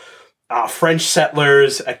of French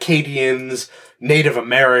settlers, Acadians, Native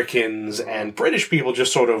Americans, and British people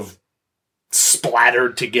just sort of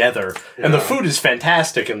splattered together. Yeah. And the food is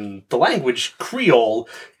fantastic, and the language, Creole,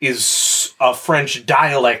 is a French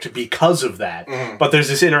dialect because of that. But there's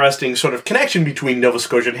this interesting sort of connection between Nova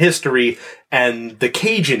Scotian history and the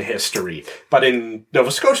Cajun history. But in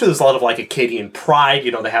Nova Scotia, there's a lot of like Acadian pride.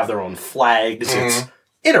 You know, they have their own flags. It's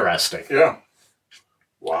interesting. Yeah.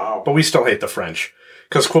 Wow. But we still hate the French.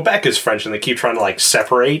 Because Quebec is French and they keep trying to like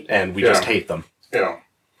separate and we just hate them. Yeah.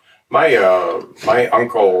 My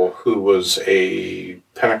uncle, who was a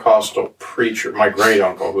Pentecostal preacher, my great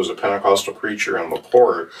uncle, who was a Pentecostal preacher in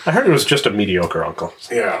LaPorte. I heard he was just a mediocre uncle.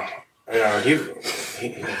 Yeah,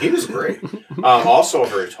 he was great. Also a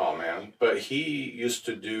very tall man, but he used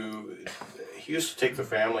to take the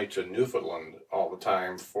family to Newfoundland all the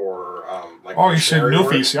time for like. Oh, you said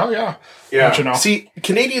Newfies? Oh, yeah. Yeah. You know. See,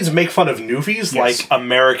 Canadians make fun of Newfies like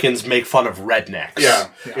Americans make fun of rednecks. Yeah.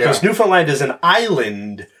 Because Newfoundland is an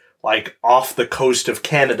island, like, off the coast of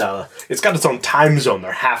Canada. It's got its own time zone.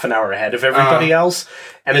 They're half an hour ahead of everybody else.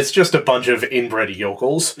 And it's just a bunch of inbred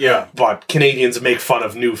yokels. Yeah. But Canadians make fun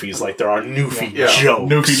of Newfies like there are Newfie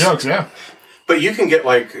jokes. Newfie jokes, yeah. But you can get,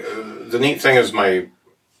 like, the neat thing is my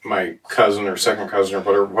cousin or second cousin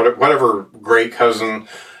or whatever great cousin,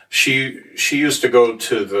 she used to go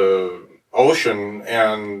to the ocean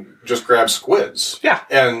and just grab squids. Yeah.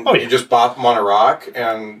 And you just bop them on a rock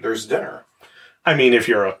and there's dinner. I mean, if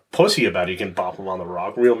you're a pussy about it, you can bop them on the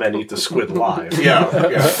rock. Real men eat the squid live. Yeah.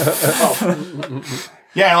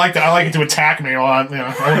 Yeah, I like that. I like it to attack me. I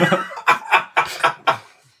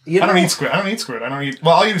don't eat squid.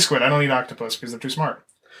 Well, I'll eat a squid. I don't eat octopus because they're too smart.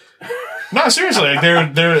 No, seriously. Like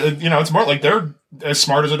they're it's more like they're as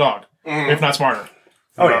smart as a dog, if not smarter.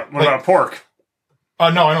 Oh, yeah. What about pork?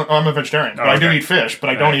 No, I don't. I'm a vegetarian, but I do eat fish. But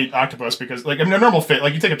I don't eat octopus because, like, I mean, a normal fish,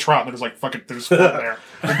 like you take a trout, and there's like fucking, there's food there.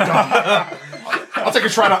 They're dumb. I'll take a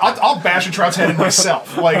trout. I'll bash a trout's head in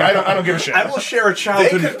myself. Like I don't give a shit. I will share a They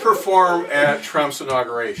childhood. could perform at Trump's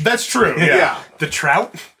inauguration. That's true. Yeah. The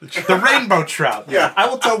trout? The rainbow trout. Yeah. I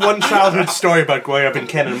will tell one childhood story about growing up in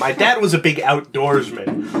Canada. My dad was a big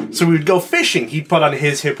outdoorsman. So we would go fishing. He'd put on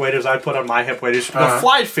his hip waders, I'd put on my hip waders. Go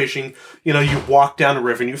fly fishing, you walk down a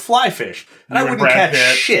river and you fly fish. And I wouldn't catch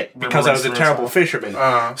shit because I was a terrible fisherman.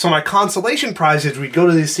 So my consolation prize is we'd go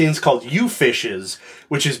to these things called U-fishes,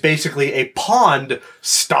 which is basically a pond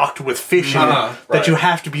stocked with fish in it that you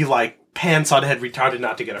have to be like pants on head retarded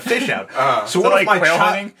not to get a fish out. So one like of my quail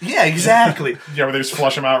hunting? Yeah, exactly. Yeah, where they just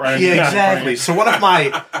flush them out right. Yeah, exactly. So one of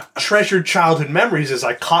my treasured childhood memories is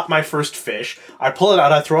I caught my first fish. I pull it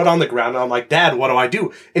out, I throw it on the ground, and I'm like, Dad, what do I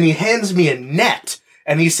do? And he hands me a net.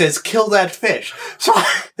 And he says, kill that fish. So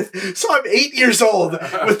I'm 8 years old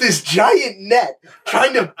with this giant net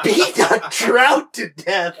trying to beat a trout to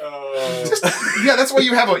death. That's why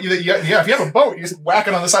you have if you have a boat, you just whack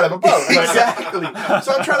it on the side of a boat. Exactly.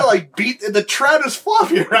 So I'm trying to beat, and the trout is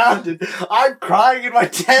flopping around, and I'm crying, and my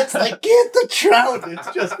dad's like, get the trout.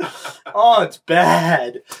 It's just, it's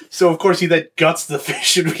bad. So of course he then guts the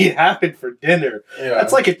fish, and we have it for dinner. Yeah.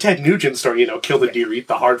 That's like a Ted Nugent story, kill the deer, eat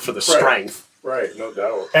the heart for the strength. Right, no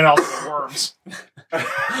doubt. And also the worms.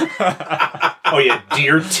 Oh yeah,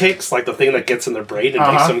 deer ticks, like the thing that gets in their brain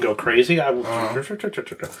and makes them go crazy. Yeah.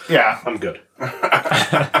 I'm good.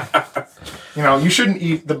 You shouldn't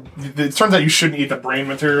eat it turns out you shouldn't eat the brain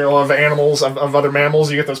material of animals, of other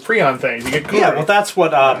mammals. You get those prion things. You get gory. Yeah, well that's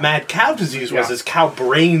what mad cow disease was, is cow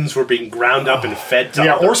brains were being ground up and fed to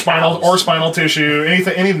other or spinal cows. tissue,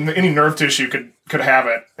 any nerve tissue could have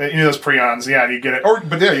it. Any of those prions, you get it.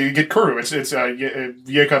 You get kuru. It's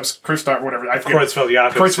Jacob's Christoph, whatever. I forget.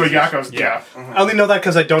 Creutzfeldt-Jakob's. Yeah. I only know that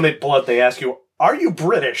because I donate blood. They ask you, "Are you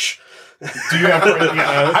British?" Do you have?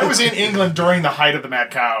 I was in England during the height of the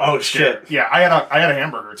mad cow. Oh shit! Yeah, I had a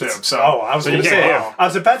hamburger too. So I was going to say. Wow. I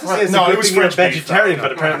was about to say it's a good thing you're a vegetarian,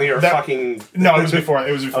 but apparently you're fucking. No, it was before.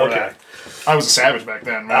 that. I was a savage back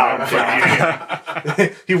then.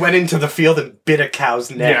 Man. He went into the field and bit a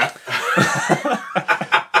cow's neck. Yeah.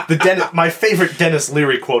 My favorite Dennis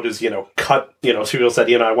Leary quote is, cut. People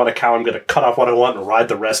said, I want a cow. I'm going to cut off what I want and ride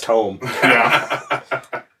the rest home. Yeah.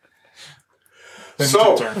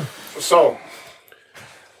 So,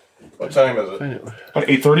 what time is it? About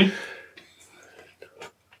 8:30.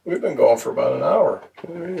 We've been going for about an hour.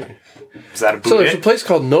 Is that a boot? So there's a place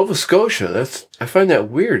called Nova Scotia. I find that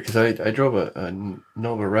weird because I drove a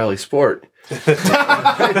Nova Rally Sport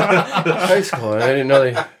high school, and I didn't know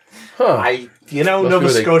they. Nova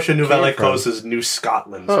Scotia, Nouvelle Ecosse is New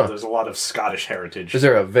Scotland, so there's a lot of Scottish heritage. Is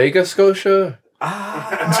there a Vega Scotia? No,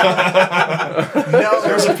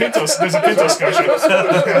 there's a Pinto Scotia.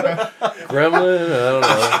 Gremlin? I don't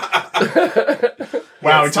know.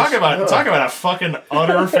 Wow, talk about a fucking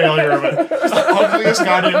utter failure of it. It's the ugliest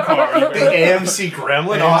goddamn car. The AMC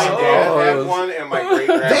Gremlin? My dad had one, and my great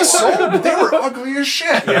grandpa. They were ugly as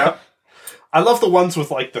shit. Yeah. I love the ones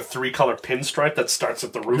with like the 3-color pinstripe that starts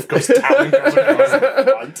at the roof, goes down and goes across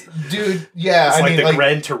the front. Dude, yeah. It's I like mean, the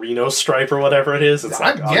Gran Torino stripe or whatever it is. It's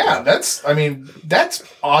like, that's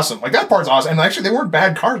awesome. Like, that part's awesome. And actually, they weren't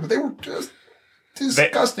bad cars, but they were just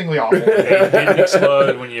disgustingly awful. They didn't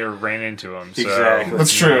explode when you ran into them. So, exactly.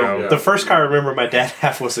 That's true. The first car I remember my dad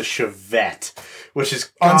had was a Chevette, which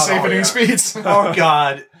is unsafe at any speeds. Oh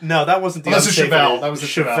God, no, that wasn't the unsafe. That was the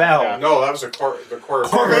Chevelle. Yeah. No, that was the Corvair.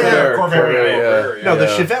 Corvair. No, the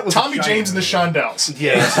Chevette was Tommy James and the Shondells.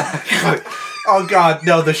 Yes. Oh God,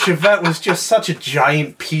 no, the Chevette was just such a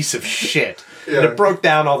giant piece of shit. Yeah. And it broke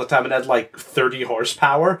down all the time. It had like 30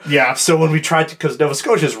 horsepower. Yeah. So when we tried to, because Nova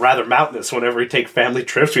Scotia is rather mountainous, whenever we take family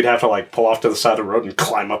trips, we'd have to like pull off to the side of the road and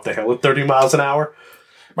climb up the hill at 30 miles an hour.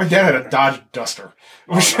 My dad had a Dodge Duster.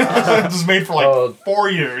 Which was made for like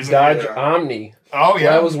 4 years. Dodge Omni. Oh,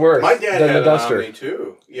 yeah. That was worse. My dad than had the Duster. an Omni,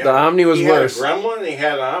 too. Yeah. The Omni was worse. He had a Gremlin, and he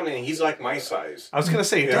had an Omni, and he's like my size. I was going to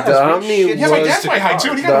say, the Omni was... Yeah, my dad's my height,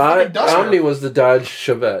 too, and he got a fucking Duster. The Omni was the Dodge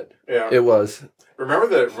Chevette. Yeah. It was. Remember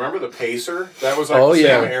the Pacer? That was like the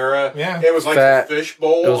same era. Yeah. It was like fat. the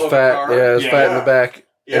fishbowl. It was of fat. a car. Yeah, it was fat in the back.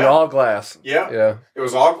 Yeah. And all glass. Yeah. Yeah. It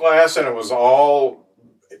was all glass, and it was all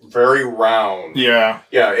very round. Yeah.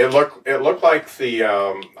 Yeah. It looked like the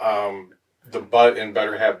butt in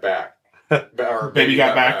Better Have Back. Or Baby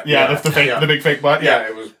Got Back. Yeah, the big fake butt. Yeah,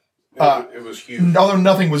 it was. It was huge. Although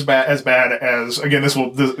nothing was as bad as, again, this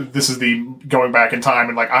is the going back in time,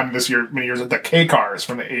 and like I'm many years the K cars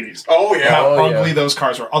from the 80s. Oh yeah, how ugly those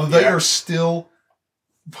cars were. Although they are still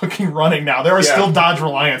fucking running now. There are still Dodge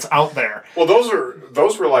Reliants out there. Well,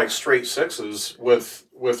 those were like straight sixes with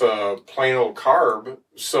a plain old carb.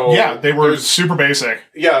 So yeah, they were super basic.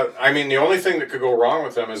 Yeah, I mean the only thing that could go wrong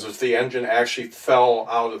with them is if the engine actually fell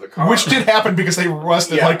out of the car, which did happen because they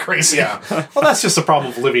rusted like crazy. Yeah. Well, that's just the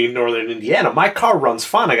problem of living in northern Indiana. My car runs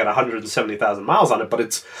fine. I got 170,000 miles on it,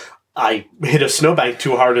 but I hit a snowbank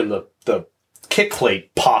too hard and the kick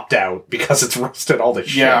plate popped out because it's rusted all the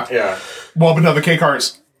shit. Yeah. Well, but no, the K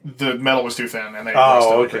cars, the metal was too thin, and they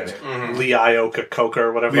rusted. Okay. Mm-hmm. Lee Iacocca Coca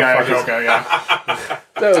or whatever. Lee Iacocca, yeah.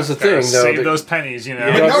 That was the thing, though. Save those pennies, you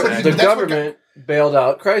know. The government bailed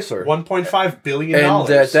out Chrysler. $1.5 billion. And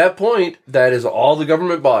at that point, that is all the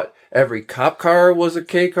government bought. Every cop car was a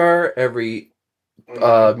K car. Every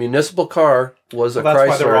municipal car was a Chrysler. That's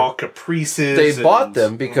why they're all Caprices. They bought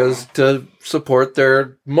them because to support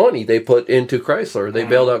their money they put into Chrysler. They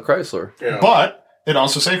bailed out Chrysler. Yeah. But it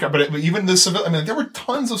also saved, but even the there were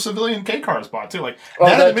tons of civilian K cars bought too, like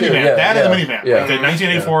that and the minivan, and the minivan, like the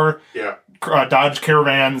 1984 Dodge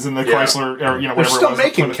Caravans and the Chrysler, or whatever. They're still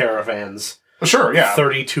making Caravans. Sure, yeah.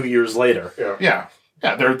 32 years later. Yeah.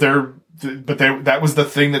 That was the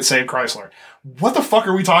thing that saved Chrysler. What the fuck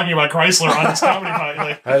are we talking about Chrysler on this comedy podcast?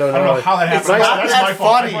 Like, I don't know how that happened. That's my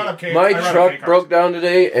fault. My truck broke down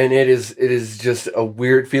today, and it is just a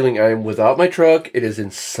weird feeling. I am without my truck. It is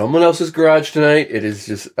in someone else's garage tonight. It is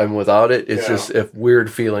just, I'm without it. It's just a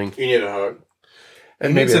weird feeling. You need a hug.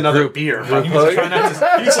 And maybe another beer. Try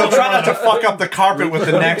not to fuck up the carpet with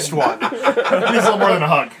the next one. He needs a little more than a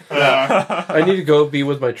hug. I need to go be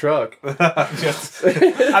with my truck. I'm just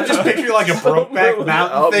picturing like a Brokeback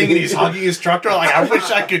Mountain thing, and he's hugging his truck door like, I wish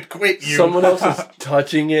I could quit you. Someone else is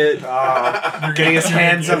touching it. You're getting his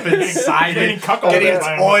hands up inside it, getting its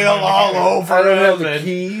oil all over. I don't have the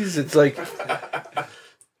keys. It's like,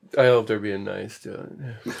 I hope they're being nice to it.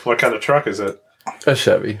 What kind of truck is it? A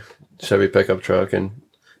Chevy pickup truck, and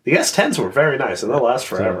the S10s were very nice, and they'll last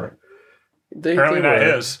forever. Apparently not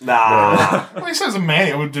his. Nah. Well, he says a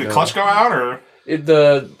manual. Did the clutch go out, or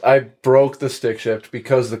I broke the stick shift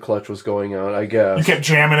because the clutch was going out. I guess you kept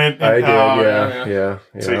jamming it. I did. Yeah.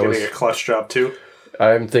 So you're getting a clutch job too.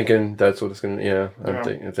 I'm thinking that's what it's gonna. Yeah,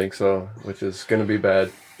 I think so, which is gonna be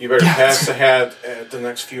bad. You better pass the hat at the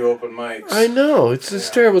next few open mics. I know it's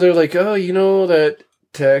terrible. They're like, oh, that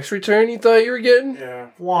tax return you thought you were getting? Yeah.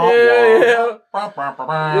 Yeah.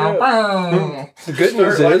 The good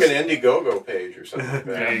news is like an Indiegogo page or something like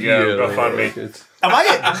that. There you go. Go fund me.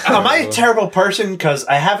 Am I a terrible person because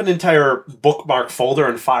I have an entire bookmark folder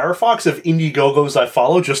in Firefox of Indiegogos I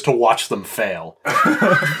follow just to watch them fail?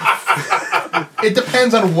 It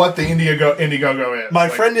depends on what the Indiegogo is. My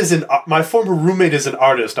former roommate is an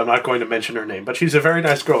artist. I'm not going to mention her name, but she's a very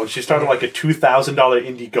nice girl. And she started like a $2,000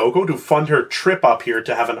 Indiegogo to fund her trip up here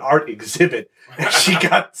to have an art exhibit. And she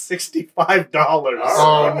got $65.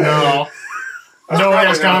 Oh no. No one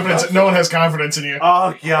has confidence. No one has confidence in you.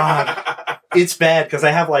 Oh god, it's bad because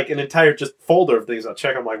I have like an entire just folder of things. I'll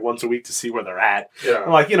check them like once a week to see where they're at. Yeah.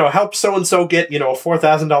 I'm like, help so and so get a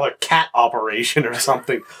 $4,000 cat operation or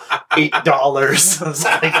something.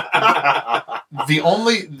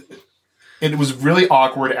 $8. it was really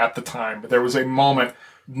awkward at the time, but there was a moment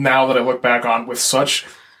now that I look back on with such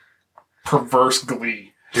perverse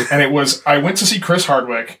glee. And it was, I went to see Chris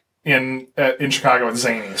Hardwick in Chicago at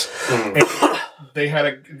Zanies. And they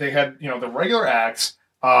had the regular acts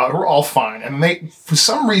who were all fine. And they, for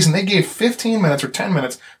some reason, they gave 15 minutes or 10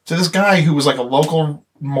 minutes to this guy who was like a local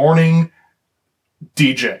morning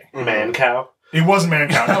DJ. Man Cow? It wasn't Man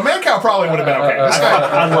Cow. No, Man Cow probably would have been okay.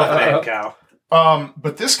 I love Man Cow.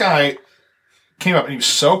 But this guy came up and he was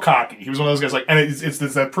so cocky. He was one of those guys like, and it's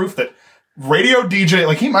that proof that radio DJ,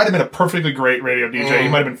 like he might have been a perfectly great radio DJ. He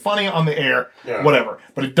might have been funny on the air, whatever.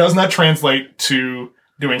 But it does not translate to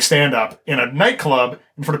doing stand-up in a nightclub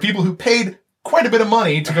in front of people who paid quite a bit of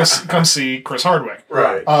money to go come see Chris Hardwick.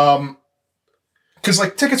 Right. Because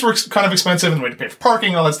like tickets were kind of expensive and we had to pay for parking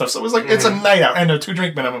and all that stuff. So it was like, it's a night out and a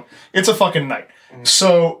 2-drink minimum. It's a fucking night.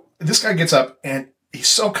 So this guy gets up and he's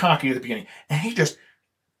so cocky at the beginning and he just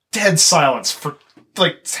dead silence for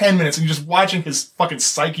like 10 minutes and you're just watching his fucking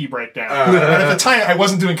psyche break down. And at the time, I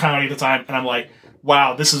wasn't doing comedy at the time and I'm like,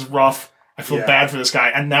 wow, this is rough. I feel bad for this guy.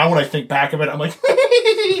 And now when I think back of it, I'm like,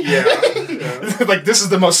 like this is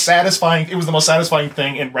the most satisfying, it was the most satisfying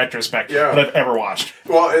thing in retrospect that I've ever watched.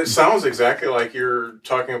 Well, it sounds exactly like you're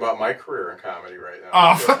talking about my career in comedy right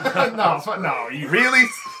now. No, you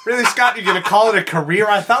Really, Scott, you're going to call it a career?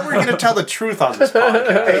 I thought we were going to tell the truth on this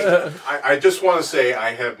podcast. I just want to say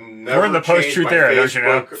I have never We're in the post-truth era, don't you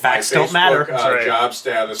know? Facts don't matter. Job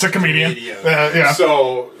status to comedian.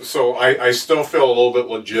 So I still feel a little bit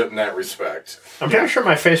legit in that respect. I'm pretty sure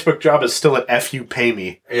my Facebook job is still at FU Pay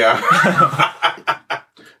Me. Yeah.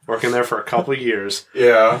 Working there for a couple of years.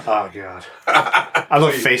 Yeah. Oh, God. I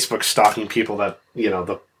love Facebook stalking people that,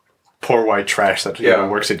 the poor white trash that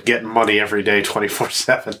works at getting money every day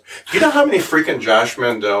 24/7. You know how many freaking Josh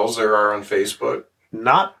Mandells there are on Facebook?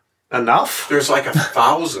 Not enough? There's like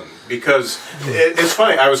 1,000 because it's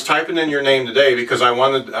funny. I was typing in your name today because I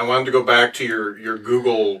wanted to go back to your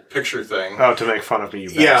Google picture thing. Oh, to make fun of me, you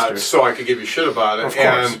bastard. Yeah, so I could give you shit about it. Of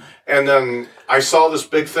course. And then I saw this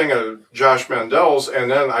big thing of Josh Mandell's, and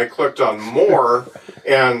then I clicked on more,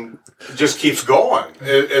 and it just keeps going.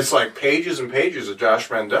 It's like pages and pages of Josh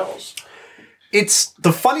Mandell's. It's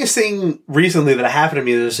the funniest thing recently that happened to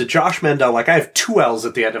me. There's a Josh Mandell, like I have 2 L's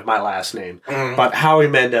at the end of my last name. But Howie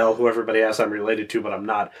Mandel, who everybody asks I'm related to, but I'm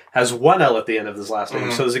not, has 1 L at the end of his last name.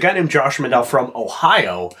 So there's a guy named Josh Mandel from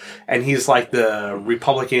Ohio, and he's like the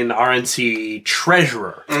Republican RNC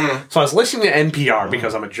treasurer. So I was listening to NPR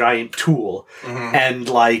because I'm a giant tool, and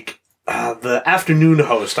like, the afternoon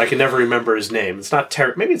host, I can never remember his name. It's not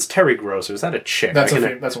Terry. Maybe it's Terry Gross. Or is that a chick? That's a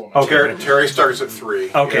woman. Okay. Terry starts at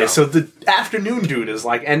 3. Okay, so the afternoon dude is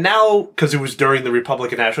like, and now, because it was during the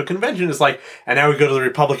Republican National Convention, is like, and now we go to the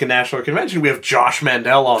Republican National Convention, we have Josh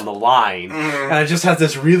Mandel on the line. And I just had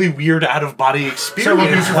this really weird out-of-body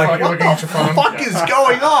experience. What the fuck is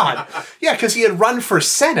going on? Yeah, because he had run for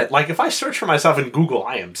Senate. Like, if I search for myself in Google,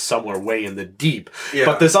 I am somewhere way in the deep. Yeah.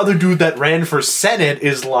 But this other dude that ran for Senate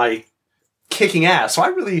is like, kicking ass. So I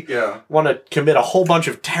really want to commit a whole bunch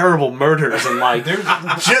of terrible murders and like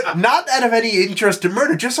not out of any interest in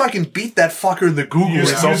murder, just so I can beat that fucker in the Google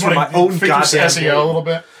results for my own goddamn SEO a little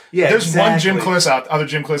bit. Yeah, there's one Jim Kliss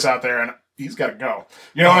out there, and he's got to go.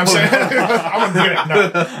 You know what I'm saying? I'm gonna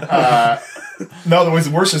get it. No,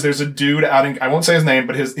 the worst is there's a dude out in, I won't say his name,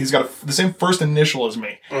 but he's got the same first initial as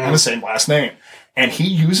me and the same last name, and he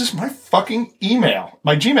uses my fucking email,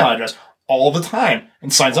 my Gmail address, all the time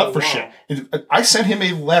and signs up for shit. I sent him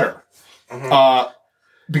a letter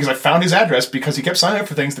because I found his address because he kept signing up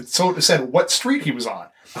for things that said what street he was on.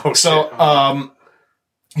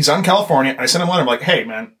 He's out in California, and I sent him a letter. I'm like, hey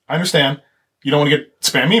man, I understand you don't want to get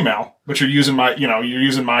spam email, but you're using my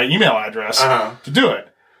email address to do it.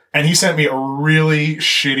 And he sent me a really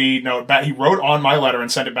shitty note back. He wrote on my letter and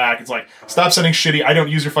sent it back. It's like, stop sending shitty. I don't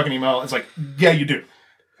use your fucking email. It's like, yeah, you do.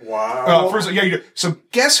 Wow. Yeah, you do. So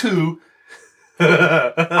guess who?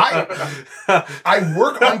 I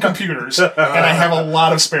work on computers and I have a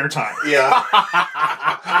lot of spare time. Yeah.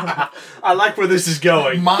 I like where this is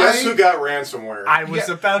going. Guess who got ransomware? I was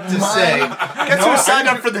about to say. Guess who signed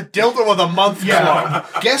up for the dildo of the month club?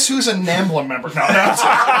 Guess who's a NAMBLA member? No.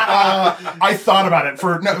 I thought about it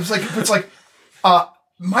it's like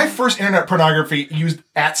my first internet pornography used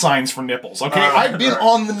 @ for nipples. Okay, I've been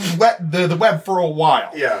on the web for a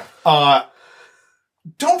while. Yeah.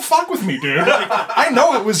 Don't fuck with me, dude. I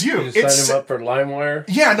know it was you. Sign him up for LimeWire?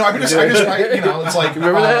 Yeah, no, I just it's like...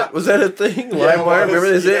 Remember that? Was that a thing? LimeWire? Remember,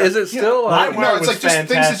 is it still? No, it's like just things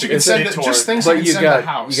that you can send, just things you can send to the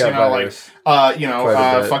house.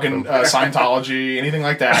 fucking Scientology, anything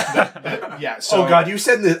like that. Yeah. So, oh God, you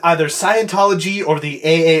send either Scientology or the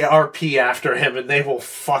AARP after him, and they will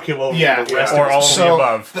fuck him over. Yeah, the rest or of all us. of the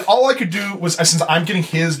above. All I could do was, since I'm getting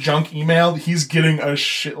his junk email, he's getting a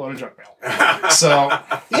shitload of junk mail. So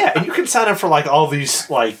yeah, and you can sign up for like all these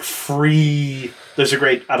like free. There's a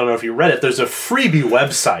great. I don't know if you read it. There's a freebie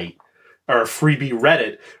website. Or a freebie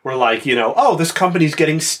Reddit where oh, this company's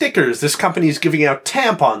getting stickers, this company's giving out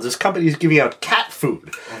tampons, this company's giving out cat food.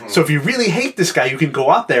 Mm-hmm. So if you really hate this guy, you can go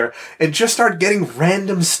out there and just start getting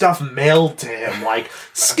random stuff mailed to him, like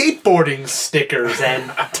skateboarding stickers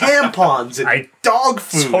and tampons and dog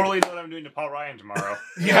food. Totally know what I'm doing to Paul Ryan tomorrow.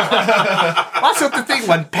 Yeah. That's the thing.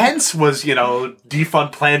 When Pence was,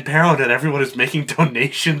 defund Planned Parenthood and everyone is making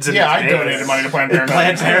donations. I donated money to Planned Parenthood.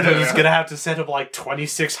 Planned Parenthood is going to have to send him like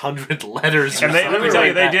 2,600 letters. And let me tell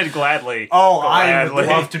you, they did gladly. Oh, I would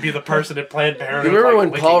love to be the person at Planned Parenthood. You remember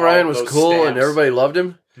when Paul Ryan was cool and everybody loved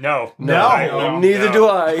him? No. Neither do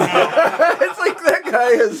I. It's like that guy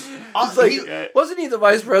is. Wasn't he the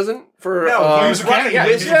vice president for? No, he was a candidate. Yeah,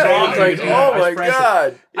 it's like, oh my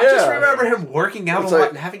god! Yeah. I just remember him working out a lot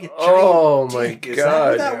and having a giant. Oh my god! Is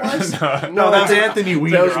that who that was? No, that's Anthony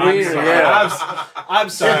Weiner. That was Weiner. Yeah, I'm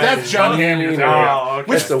sorry. That's John Hamm. Oh, okay.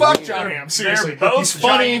 Which fuck John Hamm. Seriously, he's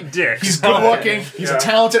funny. He's good looking. He's a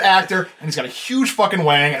talented actor, and he's got a huge fucking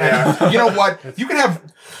wang. And you know what? You can have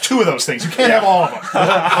two of those things. You can't have all of them.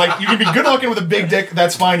 Like, you can be good looking with a big dick,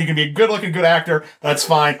 that's fine. You can be a good looking, good actor, that's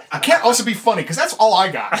fine. You can't also be funny, because that's all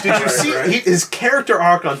I got. Did you see his character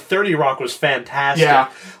arc on 30 Rock was fantastic.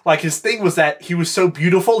 Yeah. Like, his thing was that he was so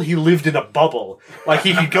beautiful, he lived in a bubble. Like,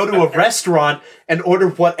 he could go to a restaurant and order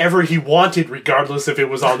whatever he wanted, regardless if it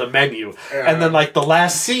was on the menu. And then, like, the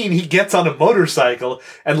last scene, he gets on a motorcycle,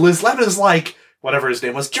 and Liz Lemon is like, whatever his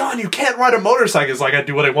name was, John, you can't ride a motorcycle. He's like, I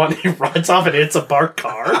do what I want. He rides off and hits a parked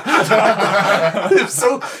car. It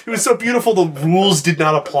was so beautiful. The rules did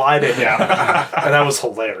not apply to him. And that was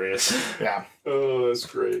hilarious. Yeah. Oh, that's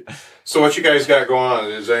great. So what you guys got going on?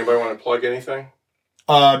 Does anybody want to plug anything?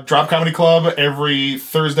 Drop Comedy Club every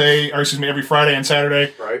Friday and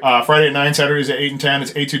Saturday. Right. Friday at 9, Saturdays at 8 and 10.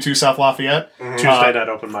 It's 822 South Lafayette. Mm-hmm. Tuesday night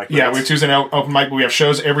open mic. Yeah, we have Tuesday night open mic, but we have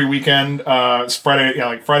shows every weekend. It's Friday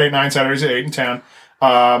at 9, Saturdays at 8 and 10.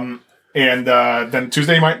 And then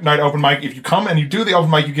Tuesday night open mic. If you come and you do the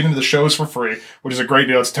open mic, you get into the shows for free, which is a great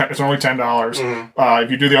deal. It's only $10. Mm-hmm.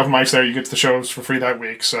 If you do the open mics there, you get to the shows for free that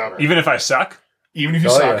week. So even if I suck? Even if you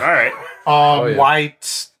suck. Yeah. All right.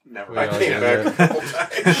 White... Never mind. I came back a couple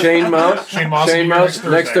times. Shane Mouse.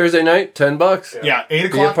 Next Thursday night, $10. Yeah, 8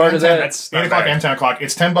 o'clock. Be a part of that. 8 o'clock and 10 o'clock.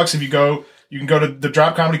 It's $10 if you go. You can go to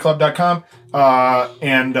thedropcomedyclub.com,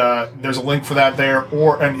 and there's a link for that there.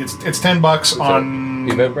 And it's $10 on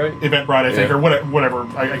Eventbrite, I think, or whatever.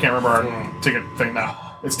 I can't remember our ticket thing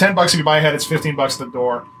now. It's $10 if you buy ahead. It's $15 at the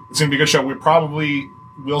door. It's gonna be a good show.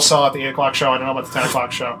 We'll sell at the 8 o'clock show. I don't know about the 10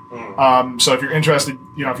 o'clock show. So if you're interested,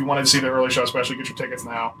 if you wanted to see the early show, especially, get your tickets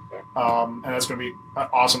now. And that's going to be an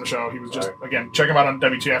awesome show. He was just, again, check him out on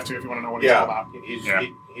WTF too if you want to know what he's all about. He's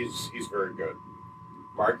very good.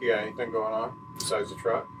 Mark, you got anything going on besides the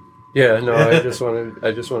truck? Yeah, no, I just want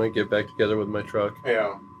to get back together with my truck.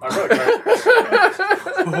 Yeah. I'm really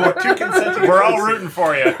We're all rooting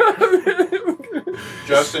for you.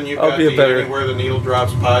 Justin, you've got the Anywhere the Needle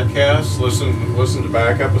Drops podcast. Listen to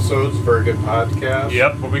back episodes. Very good podcast.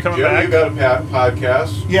 Yep, we'll be coming Jim, back. You got a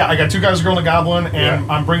podcast. Yeah, I got Two Guys, a Girl, and a Goblin,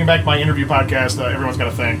 and I'm bringing back my interview podcast, Everyone's Got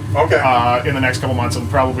a Thing. Okay. In the next couple months, and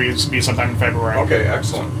probably be sometime in February. Okay,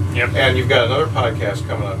 excellent. Yep. And you've got another podcast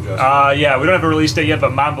coming up, Justin. Yeah, we don't have a release date yet,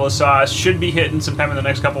 but Mandell Sauce should be hitting sometime in the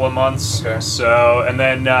next couple of months. Okay. So, and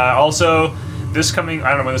then also this coming, I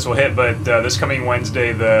don't know when this will hit, but this coming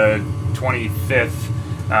Wednesday, the 25th,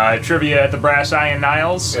 trivia at the Brass Eye in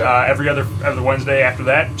Niles. Every other Wednesday after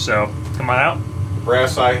that. So come on out. The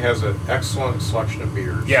Brass Eye has an excellent selection of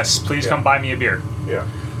beers. Yes, please come buy me a beer. Yeah.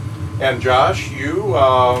 And Josh, you...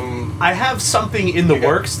 I have something in the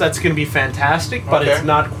works that's going to be fantastic, but it's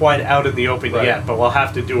not quite out in the open yet. But we'll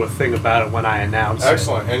have to do a thing about it when I announce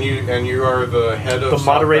Excellent. it. And you are the head of the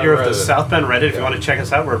moderator of the South Bend Reddit. If you want to check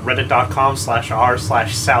us out, we're at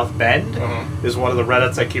reddit.com/r/South Bend is one of the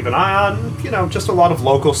Reddits I keep an eye on. Just a lot of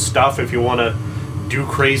local stuff if you want to do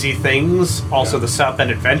crazy things. Also, the South Bend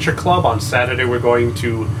Adventure Club. On Saturday, we're going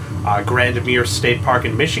to Grand Mere State Park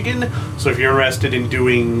in Michigan. So if you're interested in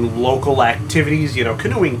doing local activities,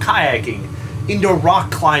 canoeing, kayaking, indoor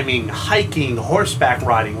rock climbing, hiking, horseback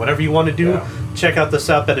riding, whatever you want to do, check out the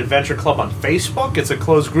South Bend Adventure Club on Facebook. It's a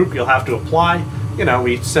closed group. You'll have to apply.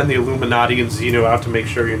 We send the Illuminati and Xeno out to make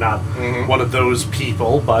sure you're not one of those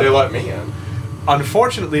people. But they let me in.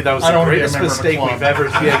 Unfortunately, that was I the don't wanna be a greatest member of a Oh, mistake club. we've ever.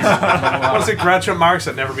 Yeah, what is it? Groucho Marx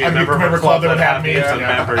said, "Never be a I'd be member of a club that would have me as a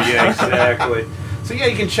member." Yeah, exactly. So yeah,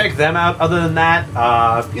 you can check them out. Other than that,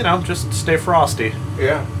 just stay frosty.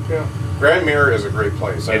 Yeah. Grand Mirror is a great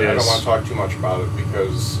place. I don't is. want to talk too much about it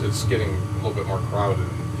because it's getting a little bit more crowded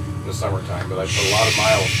in the summertime. But I put a lot of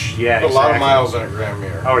miles. Yeah, put a lot of exactly. miles in a Grand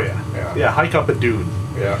Mirror. Oh yeah. Yeah. Hike up a dune.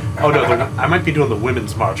 Yeah. Oh no, I might be doing the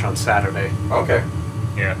women's march on Saturday. Okay.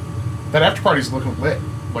 Yeah. That after party's looking lit.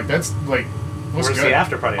 Like that's like looks Where's good. the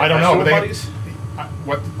after party? I don't know. But Buddies?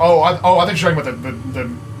 what? Oh, I think you're talking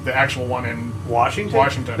about the actual one in Washington?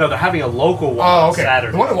 Washington. No, they're having a local one Oh, on okay.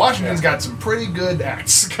 Saturday. The one in Washington's got some pretty good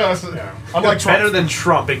acts. Cause unlike Trump. Better than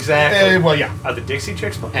Trump, exactly. Well, yeah. Are the Dixie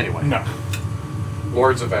Chicks? Anyway. No.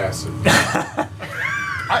 Lords of Acid.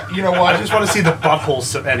 You know what? I just want to see the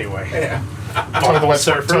buttholes. Anyway. Yeah. Toad the Wet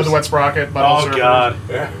Sprocket. Butthole Oh Surfers. God.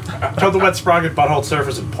 Yeah. Toad the Wet Sprocket, Butthole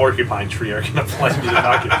Surfers, and Porcupine Tree are going to play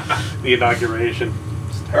the inauguration.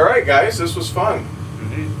 All right, guys, this was fun.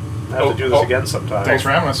 I have to do this again sometime. Thanks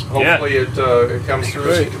for having us. Hopefully it comes through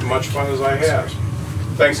as much fun as I had.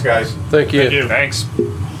 Thanks, guys. Thank you. Thanks.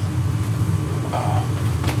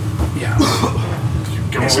 Yeah.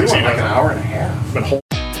 Give us We went 16 like an hour and a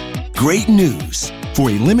half. Great news! For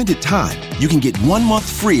a limited time, you can get 1 month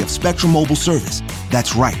free of Spectrum Mobile service.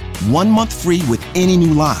 That's right, 1 month free with any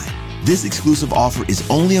new line. This exclusive offer is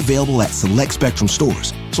only available at select Spectrum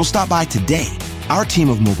stores, so stop by today. Our team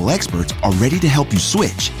of mobile experts are ready to help you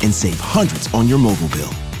switch and save hundreds on your mobile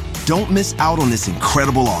bill. Don't miss out on this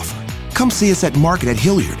incredible offer. Come see us at Market at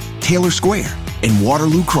Hilliard, Taylor Square, and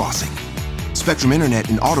Waterloo Crossing. Spectrum Internet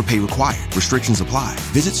and autopay required. Restrictions apply.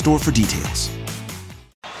 Visit store for details.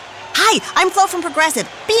 Hi, I'm Flo from Progressive.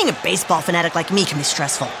 Being a baseball fanatic like me can be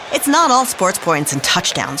stressful. It's not all sports points and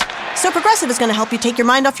touchdowns. So Progressive is going to help you take your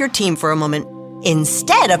mind off your team for a moment.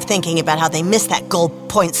 Instead of thinking about how they missed that goal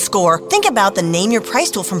point score, think about the Name Your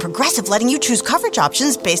Price tool from Progressive, letting you choose coverage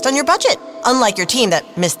options based on your budget, unlike your team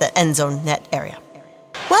that missed the end zone net area.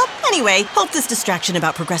 Well, anyway, hope this distraction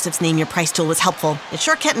about Progressive's Name Your Price tool was helpful. It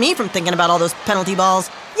sure kept me from thinking about all those penalty balls.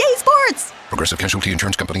 Yay, sports! Progressive Casualty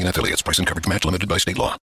Insurance Company and affiliates. Price and coverage match limited by state law.